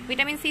 টাকা।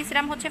 ভিটামিন সি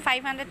সিরাম হচ্ছে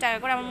 500 টাকা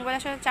করে। আমার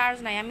মোবাইলের সাথে চার্জ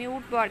নাই, আমি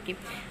উঠবো আর কি।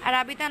 আর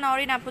আবিতা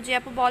নরিন আপু, যে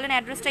আপু বলেন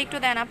অ্যাড্রেসটা একটু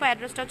দেন আপু।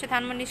 অ্যাড্রেসটা হচ্ছে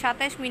ধানমন্ডি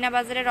 27 মিনা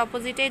বাজারের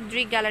অপোজিটে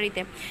ড্রিক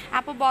গ্যালারিতে।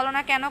 আপু বলো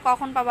না কেন,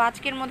 কখন পাবো?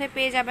 আজকের মধ্যে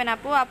পেয়ে যাবেন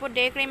আপু। আপু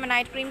ডে ক্রিম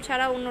নাইট ক্রিম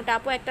ছাড়া অন্যটা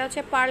আপু? একটা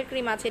হচ্ছে পার্ল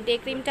ক্রিম আছে, ডে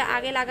ক্রিমটা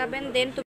আগে লাগাবেন, দেন